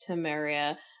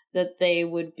Temeria, that they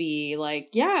would be like,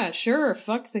 yeah, sure,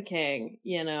 fuck the king,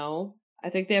 you know? I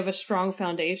think they have a strong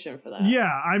foundation for that. Yeah,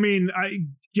 I mean,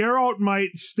 Geralt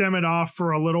might stem it off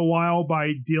for a little while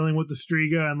by dealing with the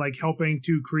Striga and, like, helping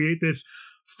to create this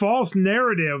false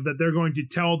narrative that they're going to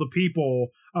tell the people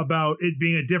about it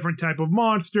being a different type of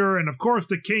monster. And, of course,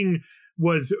 the king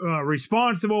was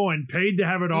responsible and paid to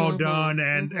have it all done.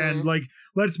 And, like,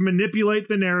 let's manipulate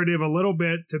the narrative a little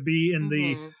bit to be in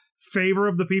the favor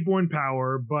of the people in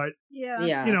power. But, you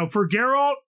know, for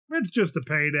Geralt, it's just a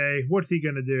payday. What's he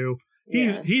going to do?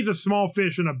 He's a small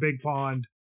fish in a big pond.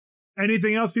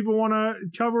 Anything else people want to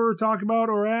cover, talk about,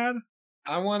 or add?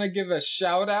 I want to give a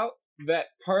shout out that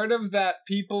part of that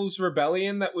people's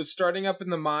rebellion that was starting up in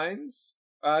the mines,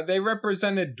 they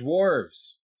represented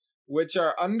dwarves, which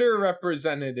are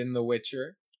underrepresented in The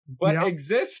Witcher, but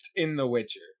exist in The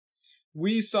Witcher.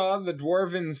 We saw the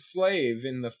dwarven slave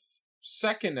in the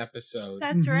second episode.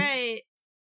 That's right.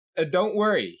 Don't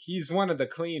worry, he's one of the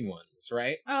clean ones,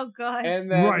 right? Oh, God.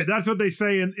 And then, right, that's what they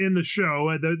say in the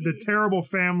show. The terrible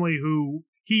family who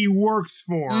he works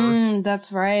for.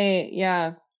 That's right,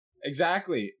 yeah.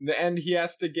 Exactly. And he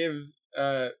has to give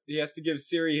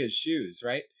Ciri his shoes,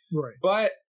 right? Right.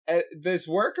 But this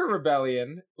worker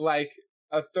rebellion, like,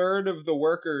 a third of the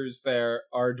workers there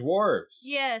are dwarves.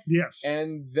 Yes.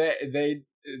 And they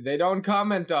don't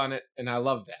comment on it, and I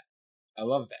love that.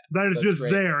 That is That's just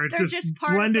great. there. It's just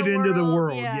part blended into the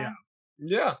world. Yeah.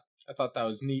 I thought that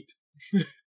was neat.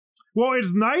 Well,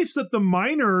 it's nice that the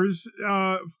miners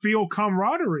feel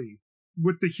camaraderie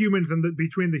with the humans and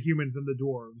between the humans and the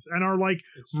dwarves, and are, like,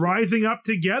 rising up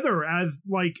together as,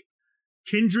 like,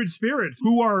 kindred spirits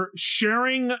who are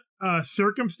sharing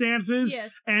circumstances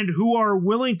and who are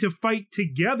willing to fight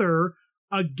together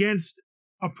against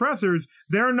oppressors.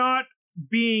 They're not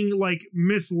being, like,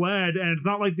 misled, and it's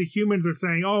not like the humans are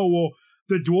saying, oh, well,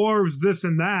 the dwarves this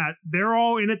and that. They're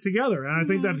all in it together, and I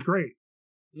think that's great.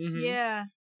 Yeah.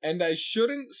 And I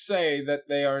shouldn't say that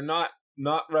they are not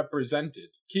represented.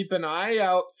 Keep an eye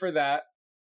out for that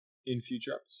in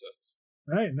future episodes.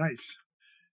 Hey, nice.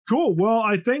 Cool. Well,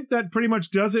 I think that pretty much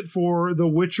does it for The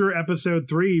Witcher Episode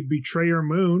 3, Betrayer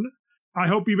Moon. I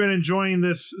hope you've been enjoying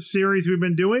this series we've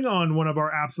been doing on one of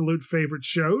our absolute favorite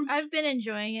shows. I've been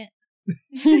enjoying it.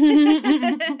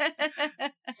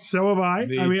 So have I.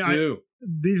 Me too.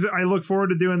 I look forward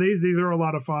to doing these. These are a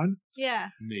lot of fun. Yeah.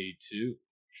 Me too.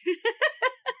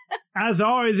 As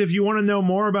always, if you want to know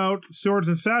more about Swords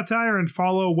and Satire and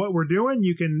follow what we're doing,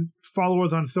 you can follow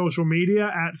us on social media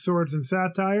at Swords and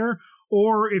Satire.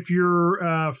 Or if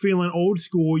you're feeling old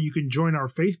school, you can join our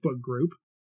Facebook group.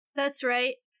 That's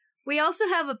right. We also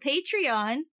have a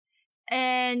Patreon.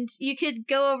 And you could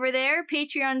go over there,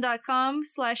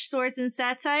 patreon.com/swords and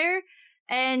satire,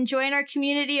 and join our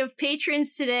community of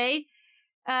patrons today.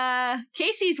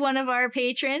 Casey's one of our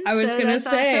patrons. I was gonna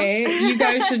say, awesome. You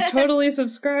guys should totally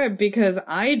subscribe because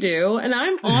I do, and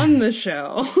I'm on the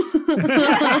show.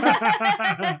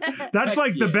 That's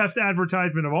like the best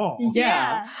advertisement of all.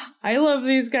 Yeah. I love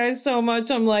these guys so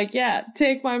much. I'm like, yeah,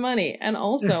 take my money. And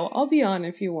also, I'll be on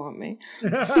if you want me.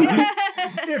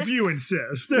 If you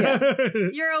insist. Yeah.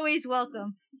 You're always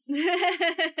welcome.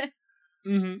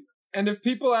 And if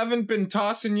people haven't been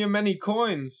tossing you many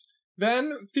coins,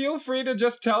 then feel free to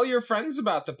just tell your friends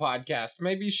about the podcast.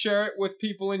 Maybe share it with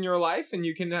people in your life, and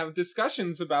you can have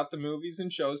discussions about the movies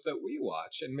and shows that we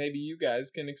watch, and maybe you guys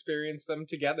can experience them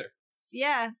together.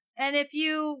 Yeah, and if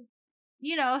you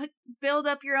build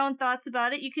up your own thoughts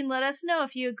about it, you can let us know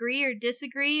if you agree or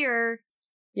disagree, or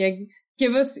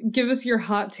give us your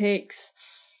hot takes.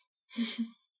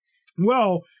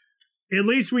 Well, at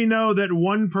least we know that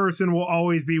one person will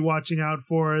always be watching out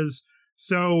for us.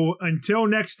 So until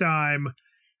next time,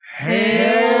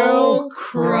 Hail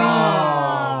Christ!